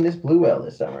have seen this blue whale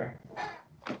this summer.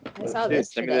 I saw this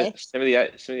today. Send me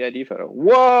the ID photo.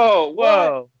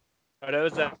 Whoa! Are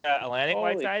those Atlantic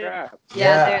white-sided?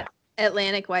 Yeah, they're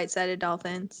Atlantic white-sided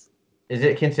dolphins. Is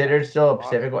it considered still a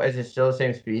Pacific? Is it still the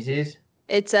same species?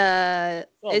 It's still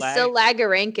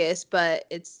Lageranchus, but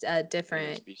it's a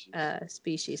different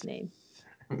species name.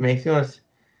 Makes me want.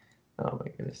 Oh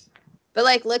my goodness! But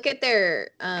like, look at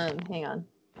their hang on.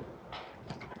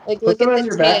 Like, look at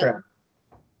the background.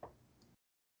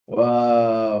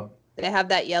 Whoa! They have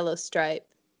that yellow stripe.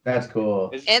 That's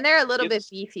cool. And they're a little bit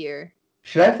beefier.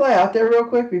 Should I fly out there real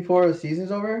quick before the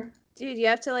season's over? Dude, you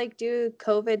have to like do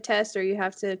COVID test or you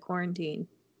have to quarantine.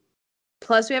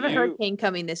 Plus, we have a hurricane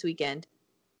coming this weekend.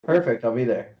 Perfect, I'll be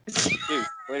there. Dude,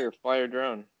 later, fly your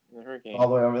drone in the hurricane. All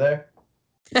the way over there?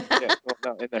 Yeah, well,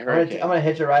 no, in the hurricane. I'm gonna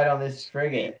hitch a ride on this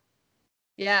frigate.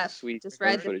 Yeah, sweet. Just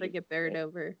ride the frigate bird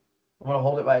over. I'm gonna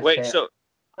hold it by its tail.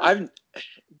 So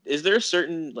is there a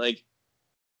certain like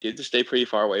you have to stay pretty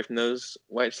far away from those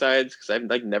white sides? Because I've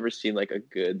like never seen like a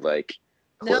good like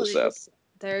close up.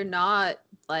 They're not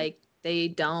like they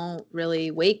don't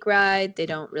really wake ride. They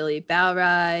don't really bow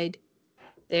ride.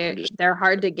 They're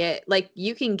hard to get. Like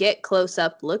you can get close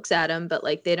up looks at them, but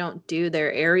like they don't do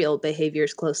their aerial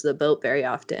behaviors close to the boat very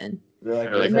often.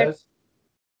 They're like Rizzos?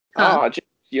 Huh?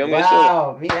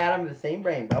 Wow, me and Adam have the same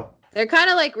brain, bro. They're kind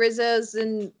of like Rizzos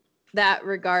in that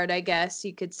regard, I guess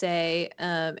you could say.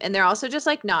 And they're also just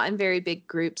like not in very big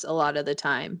groups a lot of the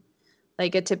time.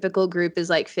 Like a typical group is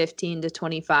like 15 to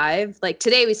 25. Like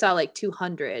today we saw like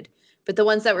 200, but the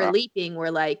ones that were leaping were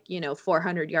like,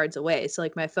 400 yards away. So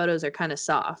like my photos are kind of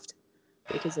soft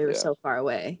because they were so far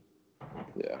away.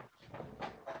 Yeah.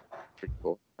 Pretty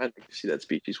cool. I'd like to see that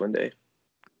species one day.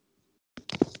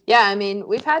 Yeah, I mean,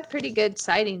 we've had pretty good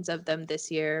sightings of them this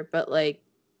year, but like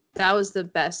that was the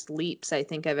best leaps I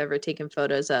think I've ever taken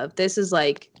photos of. This is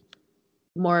like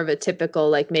more of a typical,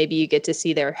 like maybe you get to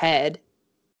see their head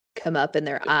come up in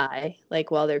their eye,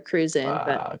 like while they're cruising.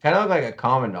 But kind of look like a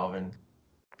common dolphin.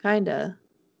 Kinda.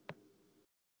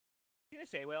 You gonna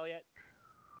say whale yet?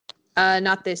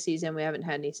 Not this season. We haven't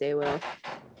had any say whale.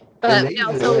 But we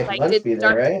also didn't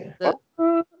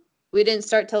start. We didn't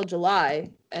start till July,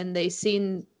 and they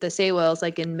seen the say whales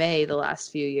like in May the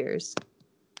last few years.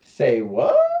 Say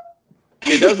what?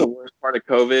 That was the worst part of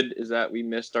COVID is that we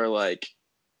missed our like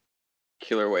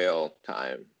killer whale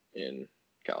time in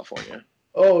California.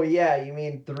 Oh yeah, you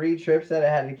mean 3 trips that I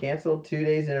had to cancel 2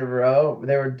 days in a row?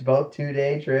 They were both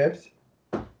 2-day trips.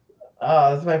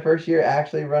 Oh, this is my first year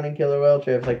actually running killer whale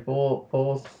trips, like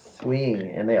full swing,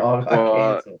 and they all got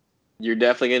canceled. You're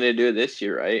definitely gonna do it this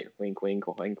year, right? Wink, wink,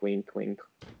 wink, wink, wink.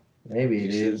 Maybe,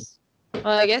 dude.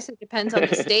 Well, I guess it depends on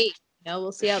the state.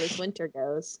 We'll see how this winter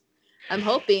goes. I'm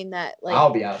hoping that like I'll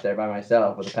be out there by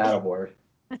myself with a paddleboard.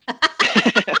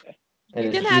 And you're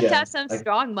a gonna have to Cheeto. have some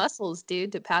strong muscles,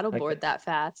 dude, to paddleboard that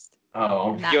fast.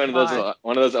 Oh, and that Get far.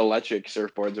 one of those electric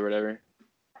surfboards or whatever.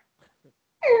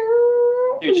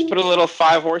 Dude, just put a little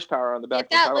 5 horsepower on the back.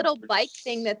 Get that of the little paddleboard. bike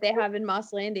thing that they have in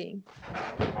Moss Landing.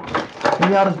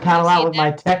 maybe I'll just paddle out See with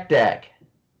my tech deck.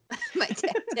 My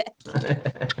tech.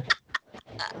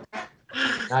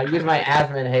 I use my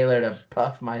asthma inhaler to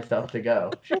puff myself to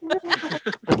go.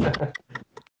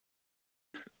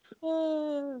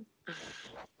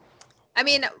 I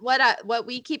mean, what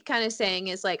we keep kind of saying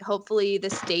is like, hopefully the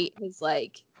state has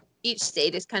like, each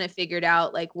state has kind of figured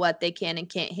out like what they can and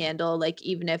can't handle, like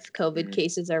even if COVID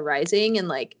cases are rising, and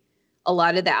like a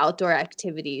lot of the outdoor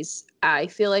activities I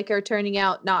feel like are turning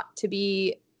out not to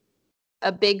be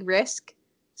a big risk.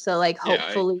 So like Yeah, I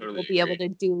hopefully totally we'll be able agree.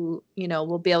 to do,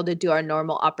 we'll be able to do our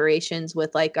normal operations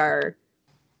with like our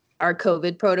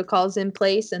COVID protocols in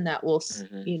place, and that will,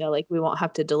 like we won't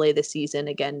have to delay the season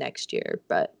again next year.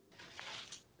 But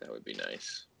That would be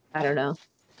nice. I don't know.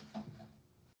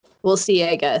 We'll see,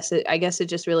 I guess. I guess it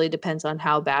just really depends on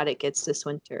how bad it gets this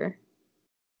winter.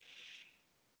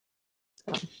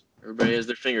 So. Everybody has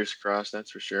their fingers crossed, that's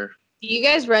for sure. Do you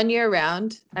guys run year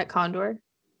round at Condor?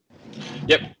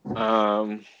 Yep.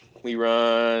 We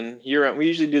run year round. We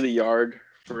usually do the yard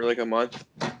for like a month.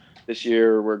 This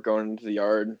year we're going to the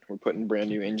yard. We're putting brand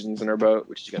new engines in our boat,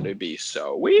 which is going to be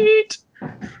sweet.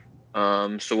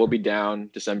 So we'll be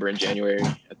down December and January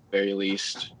at the very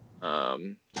least.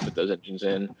 Put those engines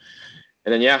in,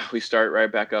 and then we start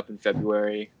right back up in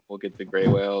February. We'll get the gray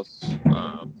whales.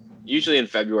 Usually in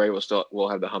February we'll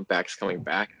have the humpbacks coming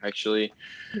back actually.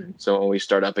 So when we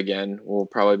start up again, we'll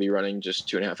probably be running just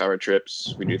 2.5-hour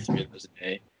trips. We do 3 of those a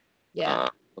day. Yeah.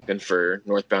 Looking for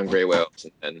northbound gray whales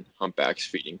and then humpbacks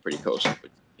feeding pretty coastal,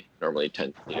 which we normally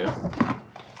tend to do.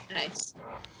 Nice.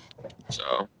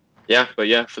 So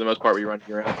but for the most part we run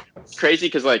year round. It's crazy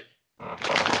because like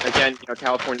again,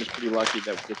 California's pretty lucky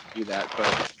that we get to do that.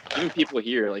 But even people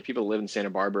here, like people that live in Santa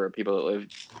Barbara, or people that live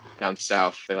down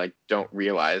south, they like don't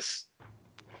realize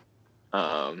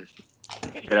that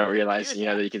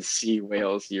you can see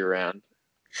whales year round.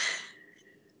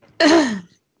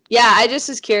 Yeah, I just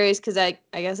was curious because I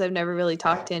guess I've never really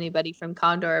talked to anybody from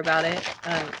Condor about it,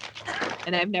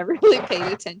 and I've never really paid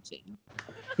attention.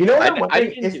 You know what I'm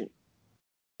wondering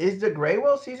is the gray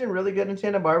whale season really good in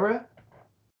Santa Barbara?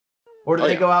 Or do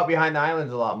they go out behind the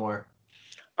islands a lot more?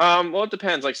 Well, it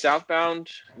depends. Like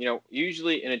southbound,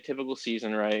 usually in a typical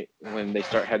season, right, when they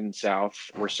start heading south,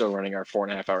 we're still running our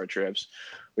 4.5-hour trips.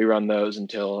 We run those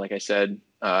until, like I said,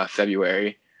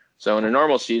 February. So in a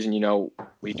normal season,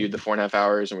 we do the 4.5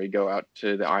 hours and we go out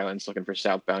to the islands looking for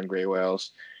southbound gray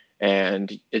whales.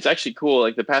 And it's actually cool.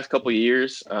 Like the past couple of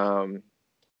years,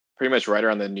 pretty much right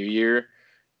around the new year,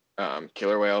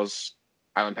 killer whales,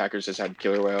 Island Packers has had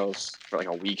killer whales for like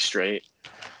a week straight,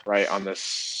 right on the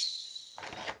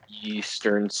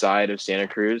eastern side of Santa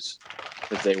Cruz.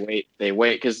 Because they wait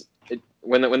because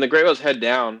when the gray whales head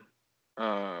down,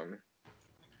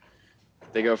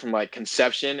 they go from like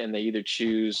conception and they either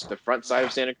choose the front side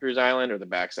of Santa Cruz Island or the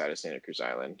back side of Santa Cruz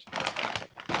Island.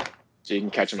 So you can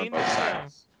catch them on both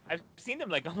sides. I've seen them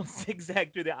like almost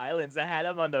zigzag through the islands. I had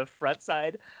them on the front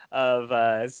side of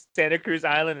Santa Cruz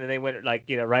Island, and they went like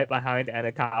right behind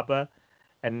Anacapa,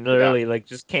 and literally like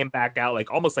just came back out like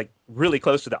almost like really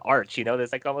close to the arch.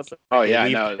 There's like almost like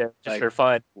just like, for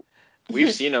fun.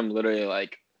 We've seen them literally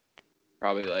like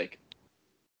probably like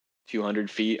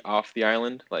 200 feet off the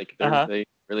island. Like they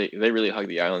really hug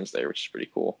the islands there, which is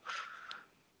pretty cool.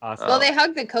 Awesome. Well, they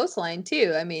hug the coastline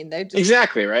too. I mean, they're just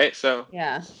exactly right. So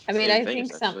yeah, I mean, I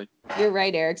think you're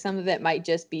right, Eric. Some of it might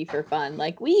just be for fun,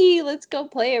 like let's go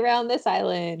play around this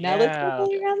island. Now let's go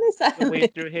play around this island.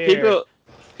 Wade through here.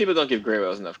 People don't give gray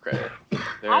whales enough credit.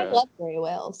 I love gray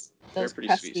whales. Those pretty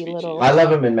crusty sweet little. I love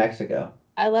them in Mexico.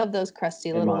 I love those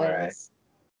crusty little whales.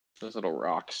 Those little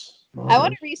rocks. I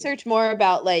want to research more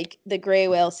about like the gray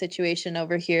whale situation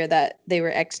over here that they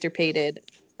were extirpated.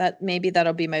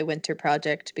 That'll be my winter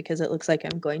project because it looks like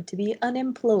I'm going to be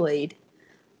unemployed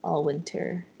all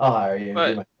winter. I'll hire you. You're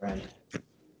my friend.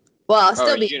 Well, I'll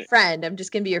still be your friend. I'm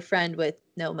just gonna be your friend with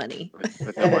no money.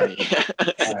 With no money.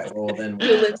 All right. Well then.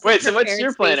 Wait. So what's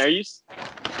your plan? Are you?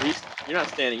 You're not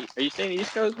staying. Are you staying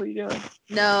East Coast? What are you doing?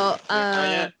 No.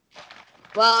 Well,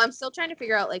 I'm still trying to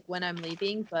figure out like when I'm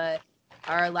leaving, but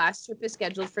our last trip is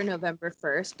scheduled for November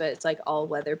 1st, but it's like all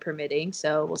weather permitting,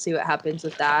 so we'll see what happens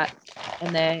with that.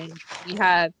 And then we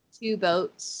have 2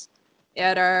 boats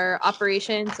at our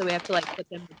operation, so we have to like put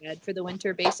them to bed for the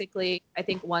winter basically. I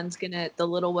think the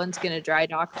little one's gonna dry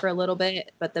dock for a little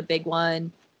bit, but the big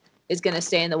one is going to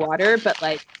stay in the water, but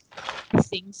like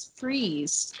things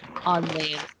freeze on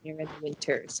land here in the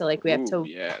winter. So like we have to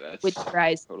that's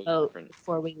winterize the totally boat different.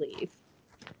 before we leave.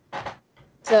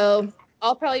 So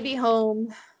I'll probably be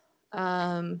home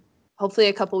hopefully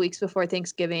a couple weeks before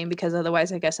Thanksgiving, because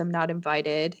otherwise I guess I'm not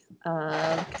invited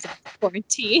because of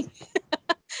quarantine.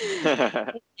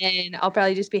 And I'll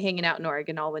probably just be hanging out in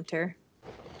Oregon all winter.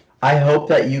 I hope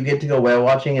that you get to go whale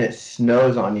watching and it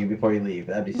snows on you before you leave.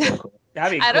 That'd be so cool.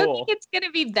 That'd be I don't cool. think it's going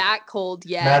to be that cold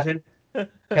yet. Imagine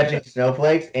catching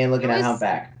snowflakes and looking at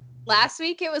humpback. Last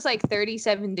week it was like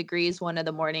 37 degrees one of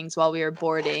the mornings while we were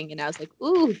boarding, and I was like,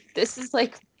 ooh, this is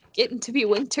like getting to be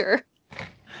winter.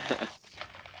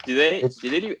 Do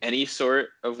they do any sort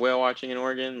of whale watching in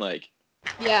Oregon? Like,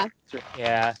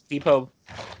 Yeah, depot,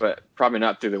 but probably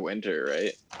not through the winter,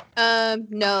 right?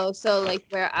 No. So like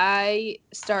where I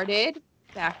started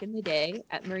back in the day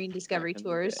at Marine Discovery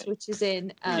Tours, which is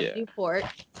in Newport,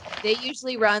 they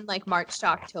usually run like March to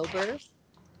October.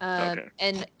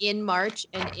 And in March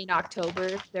and in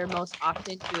October, they're most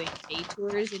often doing bay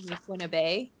tours in Yaquina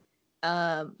Bay,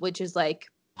 which is like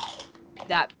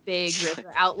that big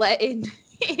river outlet in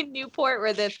Newport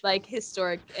where the like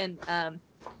historic and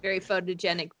very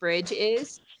photogenic bridge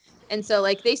is. And so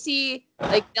like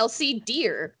they'll see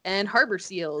deer and harbor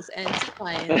seals and sea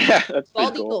lions,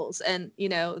 bald eagles, and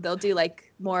they'll do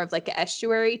like more of like an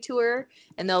estuary tour,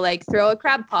 and they'll like throw a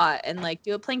crab pot and like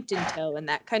do a plankton tow and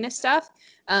that kind of stuff.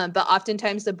 But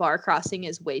oftentimes the bar crossing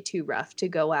is way too rough to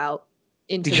go out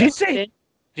into. Did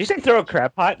you say throw a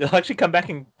crab pot? They'll actually come back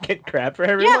and get crab for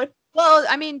everyone? Yeah. Well,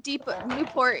 I mean,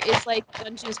 Newport is like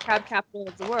Dungeness crab capital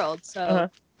of the world, so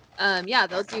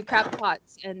they'll do crab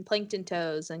pots and plankton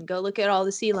tows and go look at all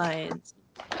the sea lions.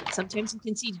 Sometimes you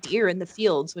can see deer in the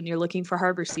fields when you're looking for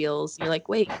harbor seals. You're like,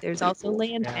 wait, there's also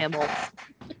land mammals.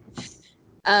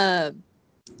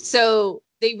 So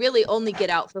they really only get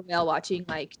out for whale watching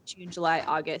like June, July,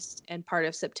 August, and part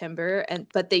of September.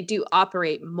 But they do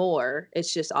operate more.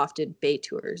 It's just often bay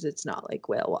tours. It's not like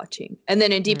whale watching. And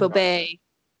then in Depot Bay,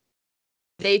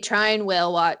 they try and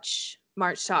whale watch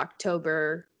March to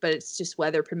October, but it's just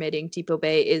weather permitting. Depot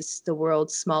Bay is the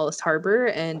world's smallest harbor,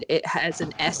 and it has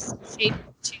an S shape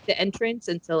to the entrance.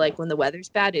 And so like when the weather's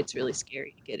bad, it's really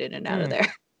scary to get in and out of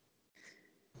there.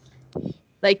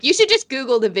 Like you should just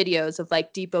Google the videos of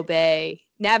like Depot Bay,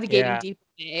 navigating Depot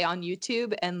Bay on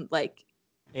YouTube, and like.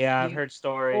 Yeah, I've heard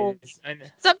stories.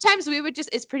 Sometimes we would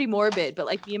it's pretty morbid, but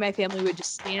like me and my family would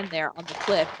just stand there on the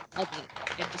cliff and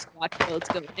just watch boats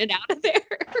go in and out of there.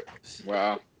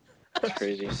 Wow. That's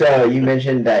crazy. So you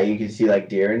mentioned that you can see like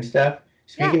deer and stuff.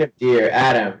 Speaking of deer,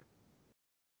 Adam,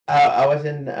 I was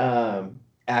in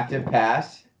Active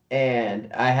Pass,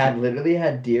 and I literally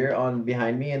had deer on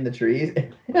behind me in the trees.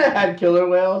 I had killer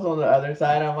whales on the other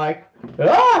side. I'm like,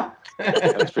 ah!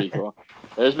 That's pretty cool.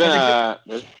 There's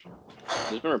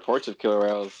been reports of killer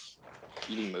whales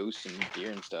eating moose and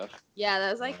deer and stuff. Yeah, that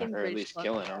was like in British, or at least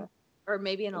killing them, or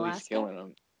maybe in Alaska. At least killing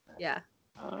them. Yeah.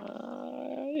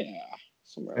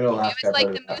 Somewhere. In Alaska, it was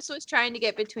like the moose was trying to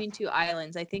get between two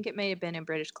islands. I think it may have been in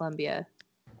British Columbia.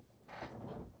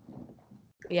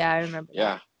 Yeah, I remember.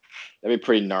 Yeah, that'd be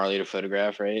pretty gnarly to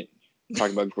photograph, right?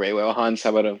 Talking about gray whale hunts.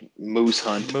 How about a moose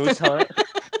hunt? Moose hunt.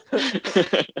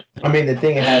 I mean, the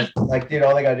thing has, like, dude,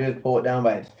 all they gotta do is pull it down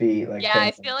by its feet. Like, yeah,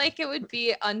 I feel like it would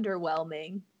be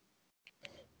underwhelming.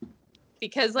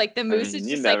 Because, like, the moose is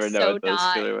just, like, so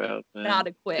not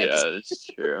equipped. Yeah, that's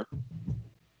true.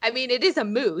 I mean, it is a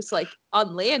moose. Like,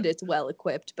 on land, it's well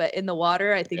equipped. But in the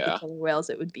water, I think the killer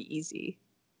whales, it would be easy.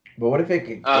 But what if it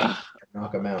could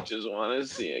knock them out? Just want to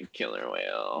see a killer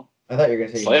whale. I thought you were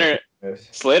going to say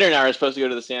Slater and I were supposed to go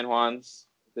to the San Juans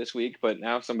this week, but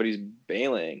now somebody's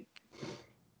bailing.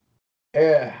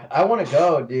 Yeah, I want to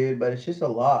go, dude, but it's just a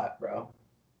lot, bro.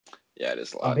 Yeah, it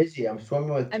is a lot. I'm busy. I'm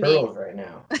swimming with turtles right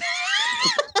now.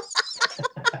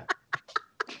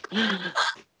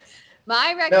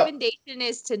 My recommendation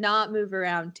is to not move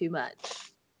around too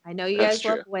much. I know you guys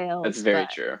love whales. That's very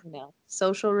true.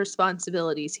 Social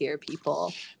responsibilities here,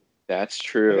 people. That's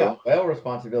true. We got whale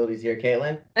responsibilities here,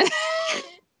 Katlyn.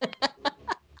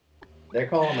 They're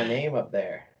calling my name up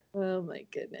there. Oh my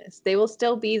goodness. They will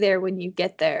still be there when you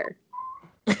get there.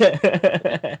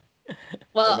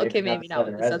 Well, okay, maybe not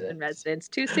with the Southern residents.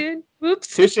 Too soon?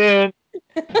 Whoops. Too soon.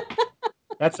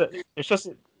 You're supposed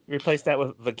to replace that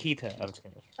with vaquita. I'm just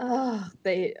kidding. Oh,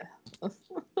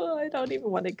 I don't even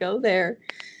want to go there.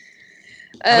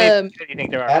 How many do you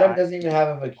think there are? Adam doesn't even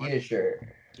have a vaquita shirt.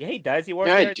 Yeah, he does. He wore it.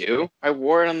 Yeah, I do. I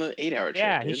wore it on the 8-hour trip.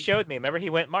 Yeah, he showed me. Remember, he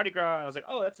went Mardi Gras. I was like,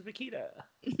 oh, that's a vaquita.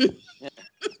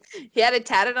 He had it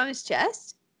tatted on his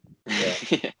chest?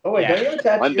 Yeah. Oh, wait, don't you have a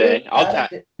tattoo? One day. I'll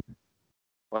tattoo.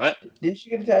 What? Didn't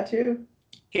you get a tattoo?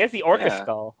 He has the orca Yeah.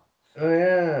 skull. Oh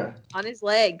yeah. On his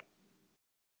leg.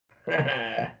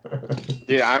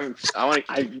 Dude, I want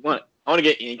to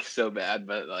get ink so bad,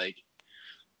 but like,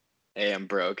 A, I'm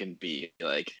broke, and B,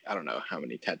 like, I don't know how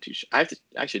many tattoos. I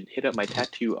should hit up my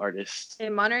tattoo artist.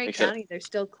 In Monterey Except- County, they're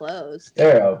still closed.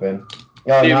 They're open.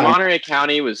 Oh, Dude, not- Monterey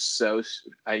County was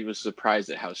I was surprised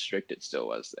at how strict it still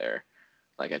was there.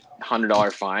 Like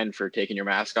 $100 fine for taking your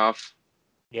mask off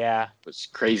Yeah. was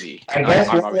crazy. I guess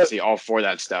I'm one of obviously all for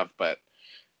that stuff, but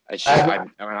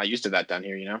I'm not used to that down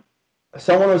here, you know?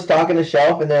 someone was stocking the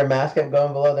shelf and their mask kept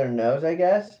going below their nose, I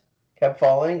guess. Kept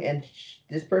falling, and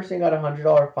this person got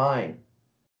 $100 fine.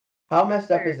 How messed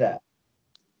up is that?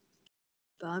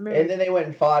 Bummer. And then they went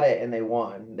and fought it, and they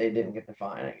won. They didn't get the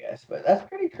fine, I guess. But that's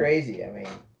pretty crazy. I mean,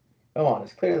 come on,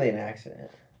 it's clearly an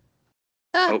accident.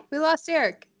 We lost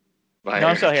Eric. No,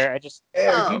 I'm still here. Eric,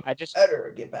 Oh. you I just.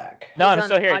 better get back. No, He's I'm on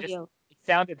still here. audio. It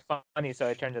sounded funny, so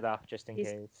I turned it off just in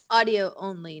He's- case. Audio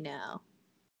only now.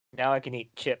 Now I can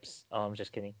eat chips. Oh, I'm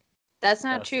just kidding. That's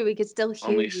not Yes. true. We could still hear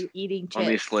Only- you eating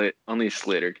Only chips.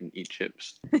 Slater can eat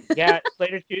chips. Yeah,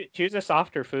 Slater, choose a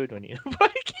softer food when you.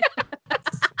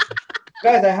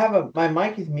 Guys, my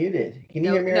mic is muted. Can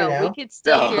you hear me right now? we could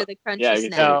still No. hear the crunchy Yeah, you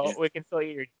can snacks. No, we can still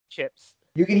eat your chips.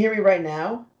 You can hear me right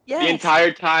now? Yes. The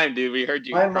entire time, dude, we heard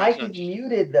you. My crunch mic on is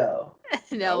muted though.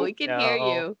 No, we can hear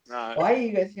No. you. Why are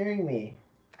you guys hearing me?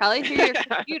 Probably through your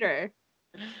computer.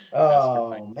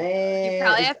 Oh fine. man. You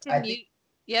probably have to I mute. think-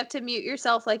 You have to mute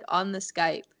yourself like on the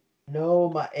Skype.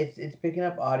 No, it's picking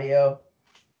up audio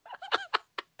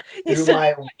You through said my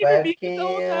you were muted the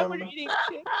whole time when webcam. you're eating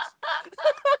chips.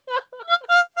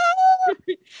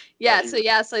 Yeah, so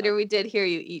yeah, Slater, we did hear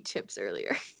you eat chips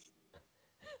earlier.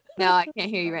 No, I can't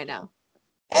hear you right now.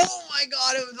 Oh my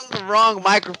god, it was on the wrong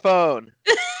microphone.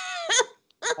 I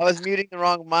was muting the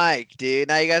wrong mic, dude.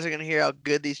 Now you guys are gonna hear how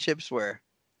good these chips were.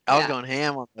 I was Yeah. going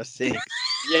ham on those things.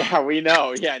 Yeah, we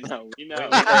know. Yeah, no, we know.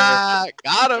 Got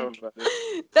him.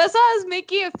 That's why I was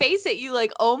making a face at you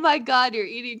like, oh my god, you're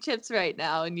eating chips right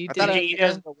now, and you I did. thought Did it you was eat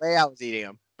because them? of the way I was eating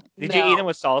them. Did you eat them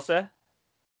with salsa?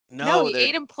 No, he they're-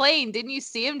 ate him plain. Didn't you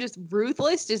see him just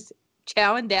ruthless, just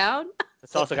chowing down? The the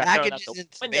salsa got thrown out package is the in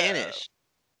window. Spanish.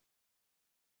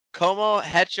 Como,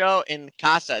 hecho, and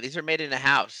casa. These are made in a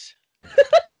house.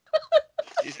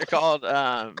 These are called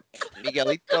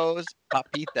Miguelitos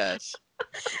Papitas.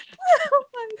 Oh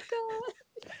my god.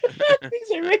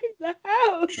 These are made in the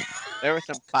house. There was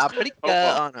some paprika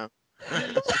Oh, on them.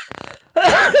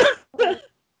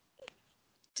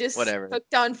 Just Whatever.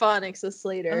 hooked on phonics with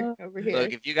Slater over here.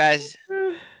 Look, if you guys,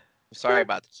 I'm sorry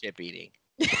about the chip eating.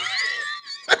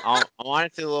 I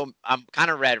wanted to a little. I'm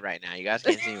kind of red right now. You guys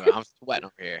can't see me. But I'm sweating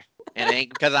over here, and it ain't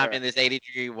because I'm in this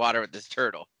 80-degree water with this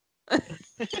turtle.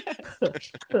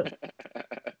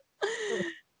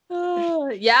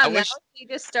 Yeah, I now wish- they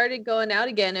just started going out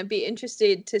again. I'd be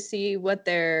interested to see what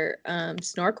their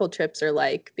snorkel trips are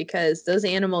like because those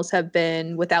animals have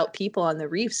been without people on the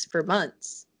reefs for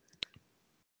months.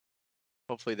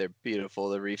 Hopefully, they're beautiful.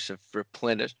 The reefs have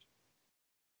replenished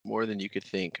more than you could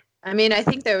think. I mean, I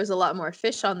think there was a lot more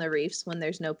fish on the reefs when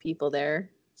there's no people there.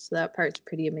 So that part's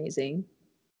pretty amazing.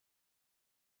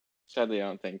 Sadly, I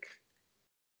don't think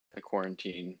the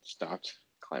quarantine stopped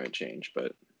climate change,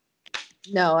 but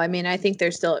No, I mean, I think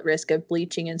they're still at risk of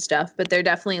bleaching and stuff, but they're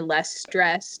definitely less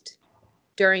stressed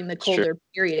during the Sure. colder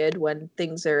period when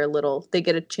things are they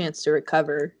get a chance to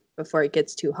recover before it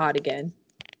gets too hot again.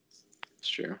 it's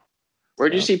true.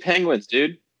 Where'd you So- see penguins,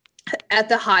 dude? At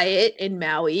the Hyatt in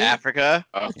Maui. Africa.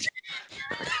 Oh.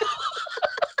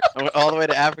 I went all the way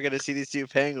to Africa to see these two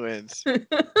penguins.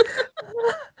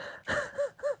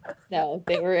 No,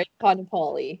 they were at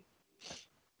Kaanapali.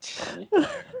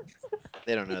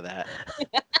 They don't know that.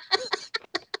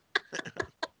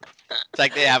 It's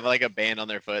like they have like a band on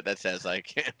their foot that says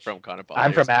like from Kaanapali.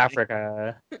 I'm or from something.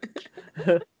 Africa.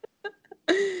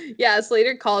 Yeah,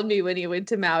 Slater called me when he went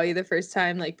to Maui the first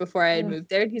time, like before I had moved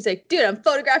there. And he's like, dude, I'm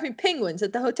photographing penguins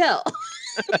at the hotel.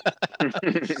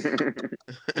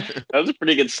 That was a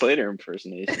pretty good Slater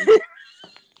impersonation.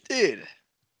 Dude.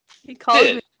 He calls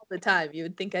Dude. me all the time. You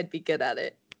would think I'd be good at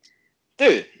it.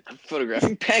 Dude, I'm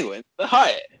photographing penguins. The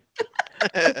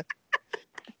Hyatt.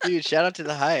 Dude, shout out to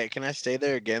the Hyatt. Can I stay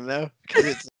there again though? Because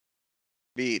it's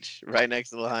beach right next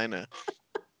to Lahaina.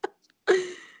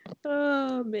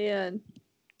 Oh, man.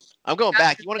 I'm going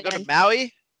back. You want to go to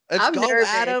Maui? Let's I'm go, nervous.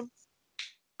 Adam.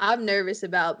 I'm nervous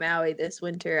about Maui this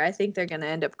winter. I think they're going to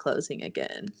end up closing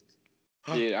again.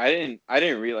 Dude, I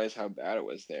didn't realize how bad it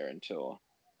was there until.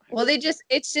 Well,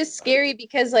 it's just scary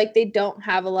because like they don't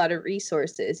have a lot of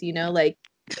resources, you know, like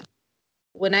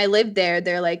when I lived there,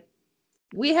 they're like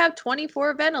we have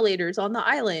 24 ventilators on the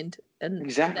island. And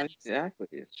Exactly.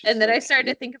 It's just And then I started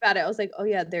to think about it. I was like, oh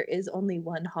yeah, there is only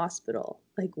one hospital.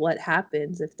 Like, what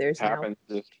happens if there's happens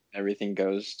if everything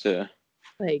goes to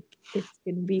like it's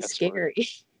gonna be scary.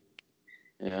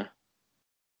 Yeah.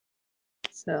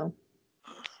 So,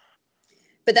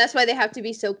 but that's why they have to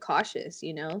be so cautious,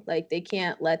 you know? Like they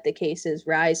can't let the cases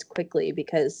rise quickly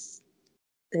because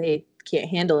they can't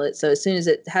handle it. So as soon as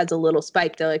it has a little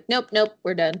spike, they're like, nope,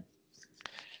 we're done.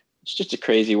 It's just a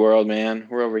crazy world, man.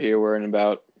 We're over here worrying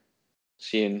about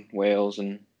seeing whales,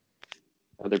 and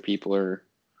other people are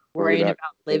Worrying about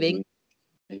living.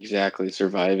 Exactly,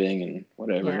 surviving and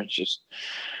whatever. Yeah. It's just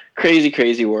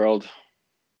crazy world.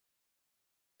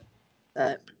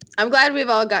 But I'm glad we've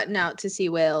all gotten out to see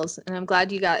whales, and I'm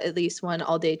glad you got at least one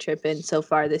all-day trip in so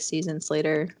far this season,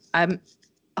 Slater. I'm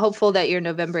hopeful that your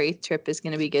November 8th trip is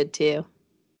going to be good too.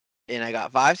 And I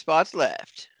got 5 spots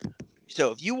left.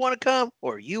 So if you want to come,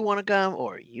 or you want to come,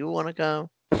 or you want to come,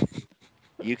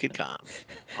 you could come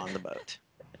on the boat.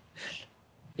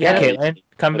 Yeah, Katlyn,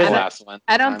 come visit. Last one.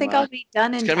 I don't think I'll be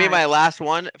done in It's going to be my last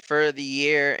one for the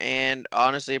year, and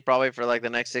honestly, probably for like the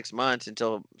next 6 months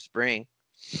until spring.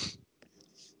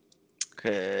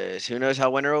 Because who knows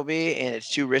how winter will be, and it's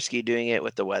too risky doing it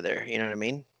with the weather. You know what I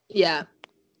mean? Yeah,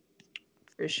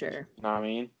 for sure. Know what I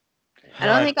mean? I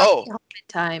don't think I'll be home in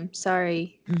time.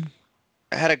 Sorry.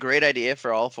 I had a great idea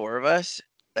for all 4 of us.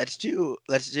 Let's do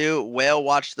Whale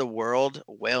Watch the World,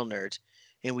 Whale Nerds,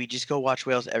 and we just go watch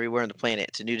whales everywhere on the planet.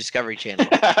 It's a new Discovery Channel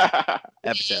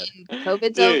episode.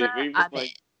 COVID's over. I'm in.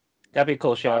 That'd be a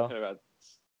cool show.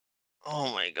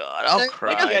 Oh my god, I'll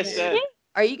cry. Like I said,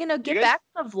 are you gonna get back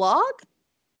to the vlog?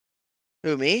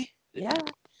 Who, me? Yeah.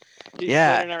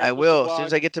 Yeah, I will as soon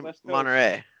as I get to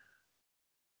Monterey.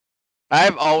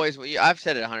 I've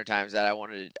said it 100 times that I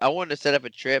wanted to set up a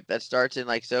trip that starts in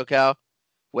like SoCal,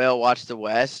 Whale Watch the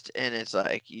West, and it's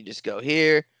like you just go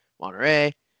here,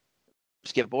 Monterey,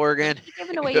 skip Oregon,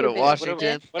 go to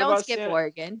Washington. Don't skip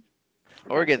Oregon.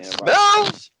 Oregon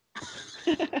smells.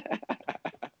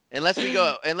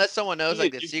 Unless someone knows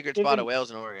like the secret spot of whales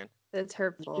in Oregon. That's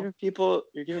hurtful.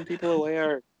 You're giving people away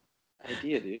our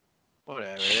idea, dude.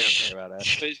 Whatever, they don't care about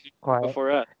us.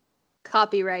 Before us.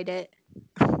 Copyright it.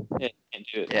 Yeah, can't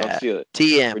do it. Yeah. Don't steal it.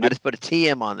 TM. I just put a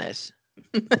TM on this.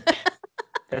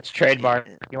 That's trademark.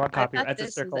 You want copyright? That's a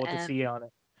this circle was with a C on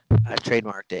it. I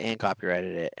trademarked it and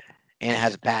copyrighted it, and it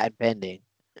has a patent pending.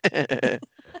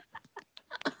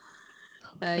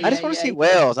 I just want to see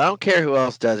whales. I don't care who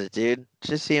else does it, dude.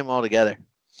 Just see them all together.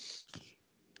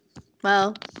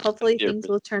 Well, hopefully things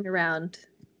will turn around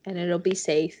and it'll be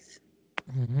safe,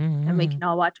 and we can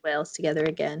all watch whales together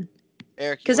again.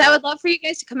 Eric, because I would love for you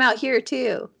guys to come out here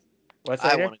too. What's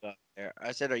that? I want to go there.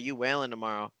 I said, are you whaling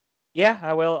tomorrow? Yeah,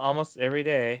 I will almost every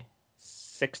day,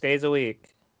 6 days a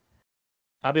week.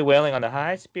 I'll be whaling on the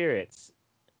High Spirits,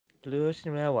 Blue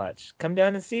Ocean Whale Watch. Come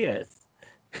down and see us.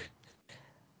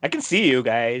 I can see you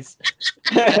guys. Just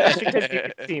because you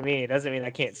can see me doesn't mean I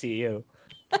can't see you.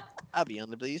 I'll be on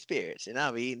the Blue Spirits, and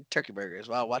I'll be eating turkey burgers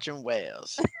while watching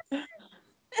whales.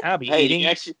 I'll be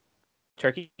eating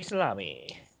turkey salami.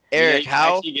 Eric,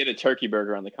 how you get a turkey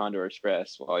burger on the Condor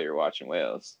Express while you're watching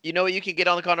whales? You know what you can get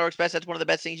on the Condor Express? That's one of the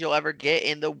best things you'll ever get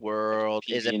in the world.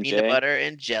 Is a peanut butter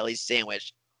and jelly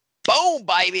sandwich. Boom,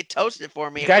 baby, toast it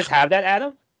for me. You guys have that,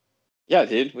 Adam? Yeah,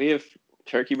 dude. We have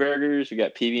turkey burgers. We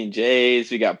got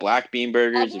PB&Js. We got black bean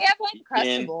burgers. We have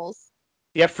Uncrustables.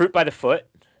 You have fruit by the foot.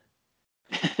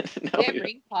 No, we have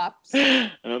ring pops.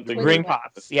 I don't think ring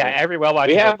pops. Yeah, every well watch.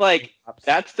 We have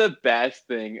that's the best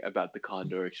thing about the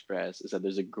Condor Express is that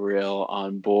there's a grill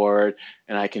on board,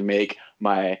 and I can make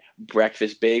my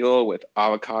breakfast bagel with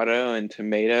avocado and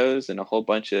tomatoes and a whole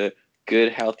bunch of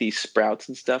good healthy sprouts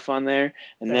and stuff on there,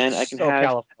 and then I can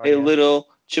have a little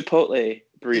Chipotle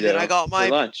burrito. And then I got my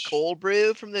lunch. cold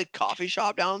brew from the coffee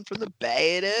shop down from the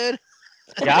bay, dude.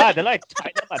 Yeah, they like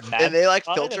tighten up my and they like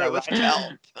filter it with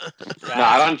kelp. No,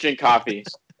 I don't drink coffee.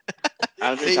 I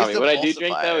don't drink coffee. What I do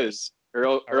drink though is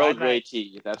Earl Grey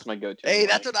tea. That's my go-to. Hey,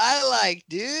 that's what I like,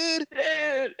 dude.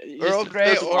 Earl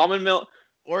Grey or almond milk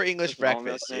or English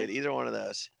breakfast, dude. Either one of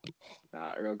those.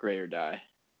 Nah, Earl Grey or die.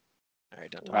 All right,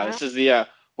 don't talk. Wow, this is the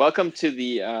welcome to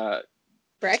the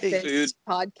breakfast food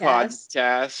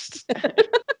podcast.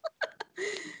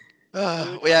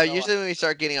 Yeah, usually when we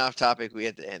start getting off topic, we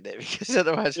have to end it because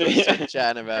otherwise we'll start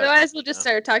chatting about. Otherwise, we'll just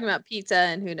start talking about pizza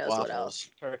and who knows what else.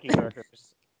 Turkey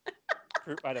burgers,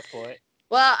 fruit by the foot.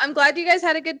 Well, I'm glad you guys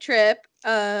had a good trip.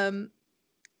 And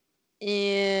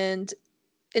in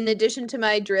addition to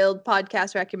my drilled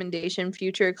podcast recommendation,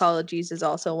 Future Ecologies is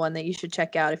also one that you should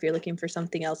check out if you're looking for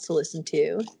something else to listen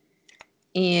to.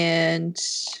 And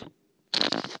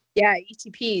Yeah,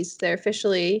 ETPs. They're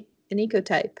officially an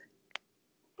ecotype.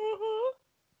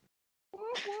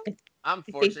 I'm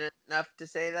think- fortunate enough to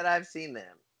say that I've seen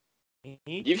them.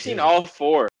 You've seen all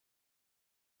 4.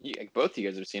 Both of you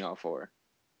guys have seen all 4.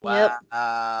 Yep.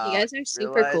 Wow. You guys are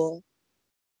super Realize cool.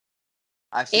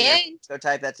 I've seen And an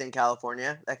ecotype that's in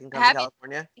California. That can come to haven't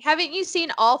California. haven't you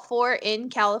seen all 4 in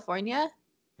California?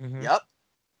 Mhm. Yep.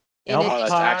 In Oh, that's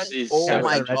addition- actually Oh so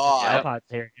my interesting. God. Alpods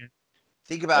here.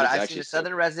 Think about That it. is I've seen actually the so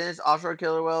Southern Residents, offshore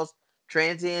killer whales,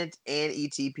 transient, and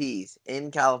ETPs in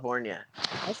California.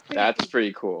 That's pretty That's cool.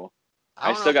 pretty cool. I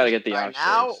don't know still if gotta we get the should try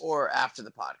now offshores. or after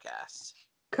the podcast.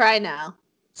 Cry now.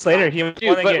 Slater, if you want to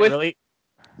but get with- really,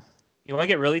 you want to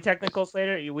get really technical,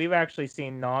 Slater. We've actually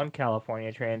seen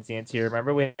non-California transients here.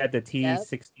 Remember, we had the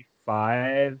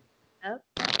T65. You or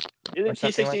think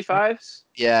something like T65s?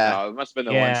 Yeah. No, it must have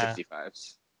been the Yeah.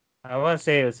 165s. I want to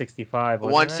say it was 65.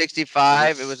 Wasn't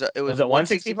 165. It It was- was Was it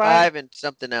 165 and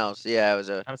something else. Yeah, it was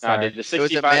a I'm Nah, sorry. dude, the it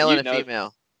was 65. a male you and a know,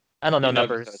 female. I don't know you know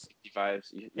because numbers.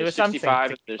 65s. It There's was something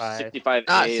 65. There's 65. 65A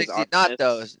Not is 60. Not Optimus.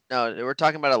 those. No, we're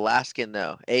talking about Alaskan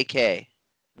though. AK,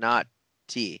 not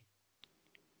T.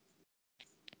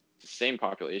 Same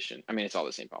population. I mean, it's all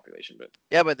the same population, but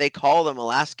Yeah, but they call them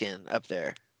Alaskan up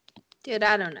there. Dude,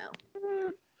 I don't know.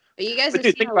 But you guys But have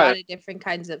dude, seen think a about lot of different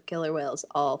kinds of killer whales.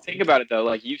 All think about it though.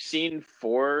 Like you've seen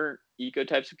 4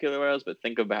 ecotypes of killer whales, but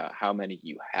think about how many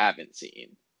you haven't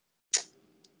seen.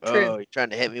 True. Oh, you're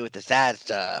trying to hit me with the sad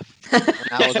stuff. When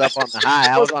I was up on the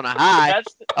high. I was on a high.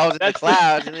 That's I was in the that's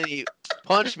clouds, and then you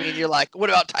punched me, and you're like, "What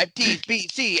about type T's, B,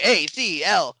 C, A, C,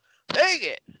 L? Dang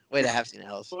it!" Wait, I have seen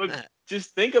L's. Well,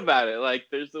 just think about it. Like,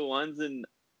 there's the ones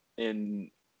in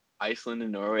Iceland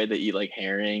and Norway that eat like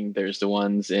herring. There's the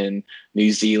ones in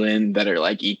New Zealand that are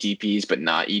like ETPs but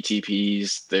not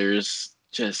ETPs. There's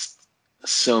just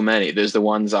so many. There's the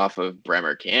ones off of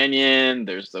Bremer Canyon.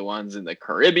 There's the ones in the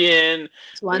Caribbean.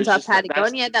 It's ones There's off just that's-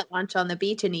 Patagonia that lunch on the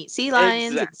beach and eat sea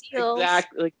lions and seals.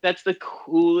 Exactly. Like that's the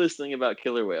coolest thing about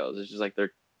killer whales. It's just like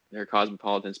they're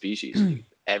cosmopolitan species.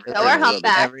 Every So are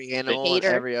humpbacks. Every animal in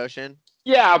Gator. every ocean.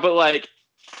 Yeah, but like,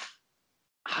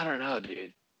 I don't know,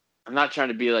 dude. I'm not trying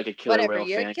to be like a killer Whatever. whale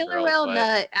You're fan a killer girl, whale but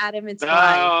nut, Adam. It's no,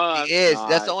 fine. I'm He is. That's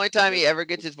not. the only time he ever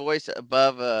gets his voice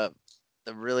above the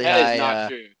really That high. is not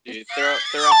true, dude. Throw a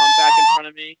humpback in front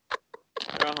of me.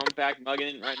 Throw a humpback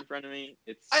mugging right in front of me.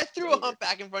 I threw a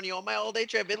humpback in front of you on my all-day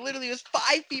trip. It literally was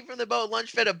 5 feet from the boat,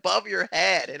 lunch fed above your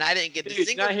head, and I didn't get Dude, a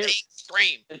single not here. thing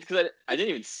scream. It's because I didn't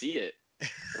even see it.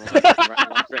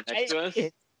 Right next to us.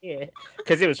 Yeah,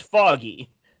 because it was foggy.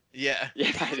 Yeah.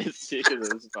 Yeah, I didn't see it because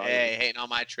it was foggy. Hey, hating on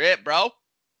my trip, bro.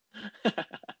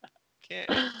 Can't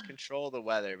control the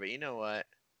weather, but you know what?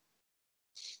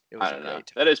 It was I don't know.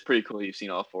 great. That is pretty cool. You've seen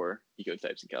all 4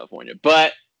 ecotypes in California,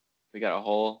 but we got a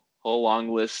whole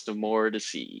long list of more to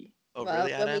see. Oh, Well,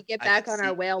 really, when we Adam? get I back can on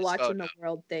our see whale this watching photo. the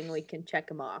world thing, we can check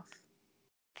them off.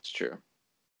 It's true.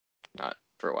 Not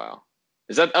for a while.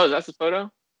 Is that? Oh, that's the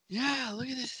photo. Yeah, look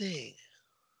at this thing.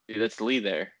 Dude, that's Lee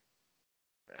there.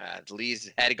 Lee's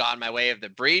head got in my way of the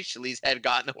breach. Lee's head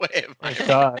got in the way of my There's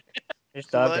dog. There's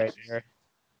dog What? right there.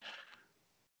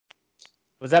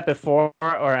 Was that before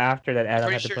or after that Adam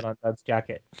Pretty had to sure- put on Doug's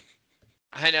jacket?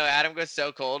 I know Adam goes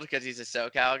so cold because he's a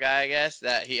SoCal guy, I guess,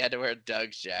 that he had to wear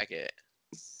Doug's jacket.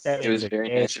 That It was means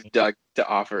very it's nice of Doug to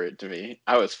offer it to me.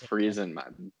 I was freezing my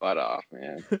butt off,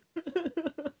 man.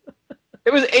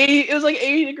 It was 80. It was like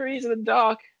 80 degrees in the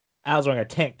dock. I was wearing a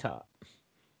tank top.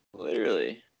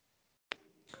 Literally.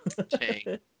 Tank.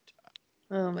 Oh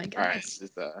my All right. goodness.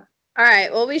 Just, All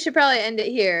right. Well, we should probably end it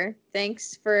here.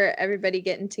 Thanks for everybody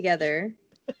getting together.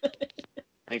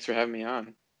 thanks for having me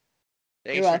on.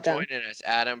 Thanks You're for welcome. joining us,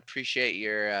 Adam. Appreciate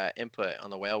your input on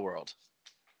the whale world.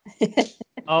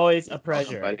 Always a Welcome,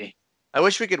 pleasure. buddy. I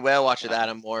wish we could whale watch with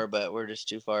Adam more, but we're just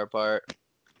too far apart.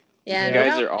 Yeah, You and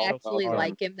guys we are don't all actually welcome.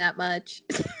 like him that much.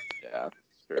 Yeah,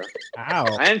 true. Ow.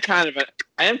 I am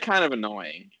kind of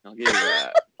annoying. I'll give you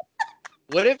that.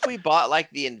 What if we bought like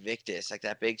the Invictus, like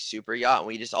that big super yacht, and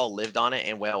we just all lived on it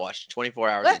and whale watched 24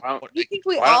 hours? What? Why don't- You think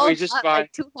we Why don't all we just got buy-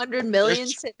 like 200 million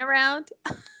There's- sitting around?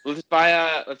 Let's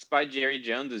buy Jerry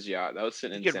Jones's yacht. That was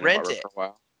sitting in You could Santa rent Barbara it. for a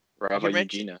while. Right You off could of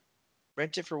rent it. Eugenia.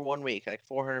 Rent it for 1 week, like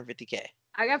 $450K.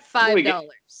 I got How about we get-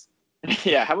 $5.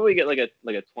 Yeah, how about we get like a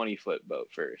 20-foot boat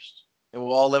first? And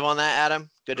we'll all live on that, Adam.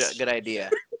 Good idea.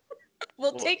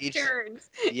 We'll Well, take each- turns.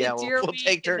 Yeah, It's we'll, your we'll week,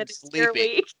 take and then turns it's your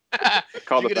sleeping. week.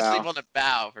 Call You're the gonna sleep bow. on the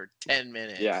bow for 10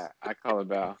 minutes. Yeah, I call it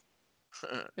bow.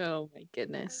 Oh my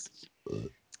goodness. Well,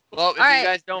 if All right. you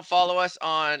guys don't follow us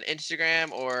on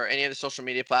Instagram or any of the social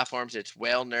media platforms, it's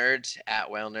Whale Nerds at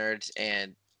Whale Nerds.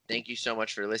 And thank you so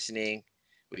much for listening.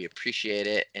 We appreciate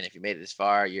it. And if you made it this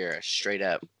far, you're a straight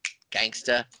up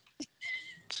Gangsta.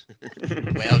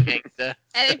 Whale gangsta.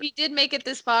 And if you did make it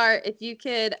this far, if you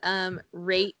could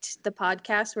rate the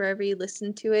podcast wherever you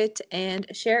listen to it and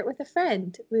share it with a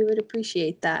friend, we would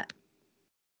appreciate that.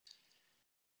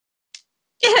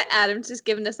 Adam's just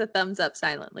giving us a thumbs up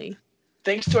silently.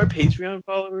 Thanks to our Patreon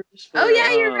followers. For, Oh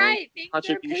yeah, you're right. Thanks to our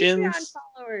contributions. Patreon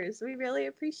followers. We really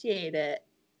appreciate it.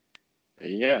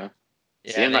 Yeah.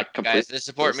 Yeah, Seeing, like, guys, complete- the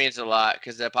support means a lot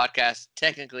because the podcast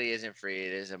technically isn't free.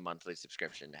 It is a monthly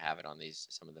subscription to have it on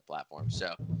some of the platforms.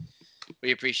 So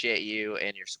we appreciate you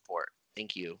and your support.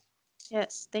 Thank you.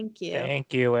 Yes, thank you.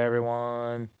 Thank you,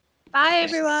 everyone. Bye,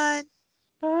 everyone.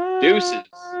 Bye.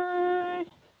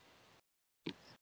 Deuces.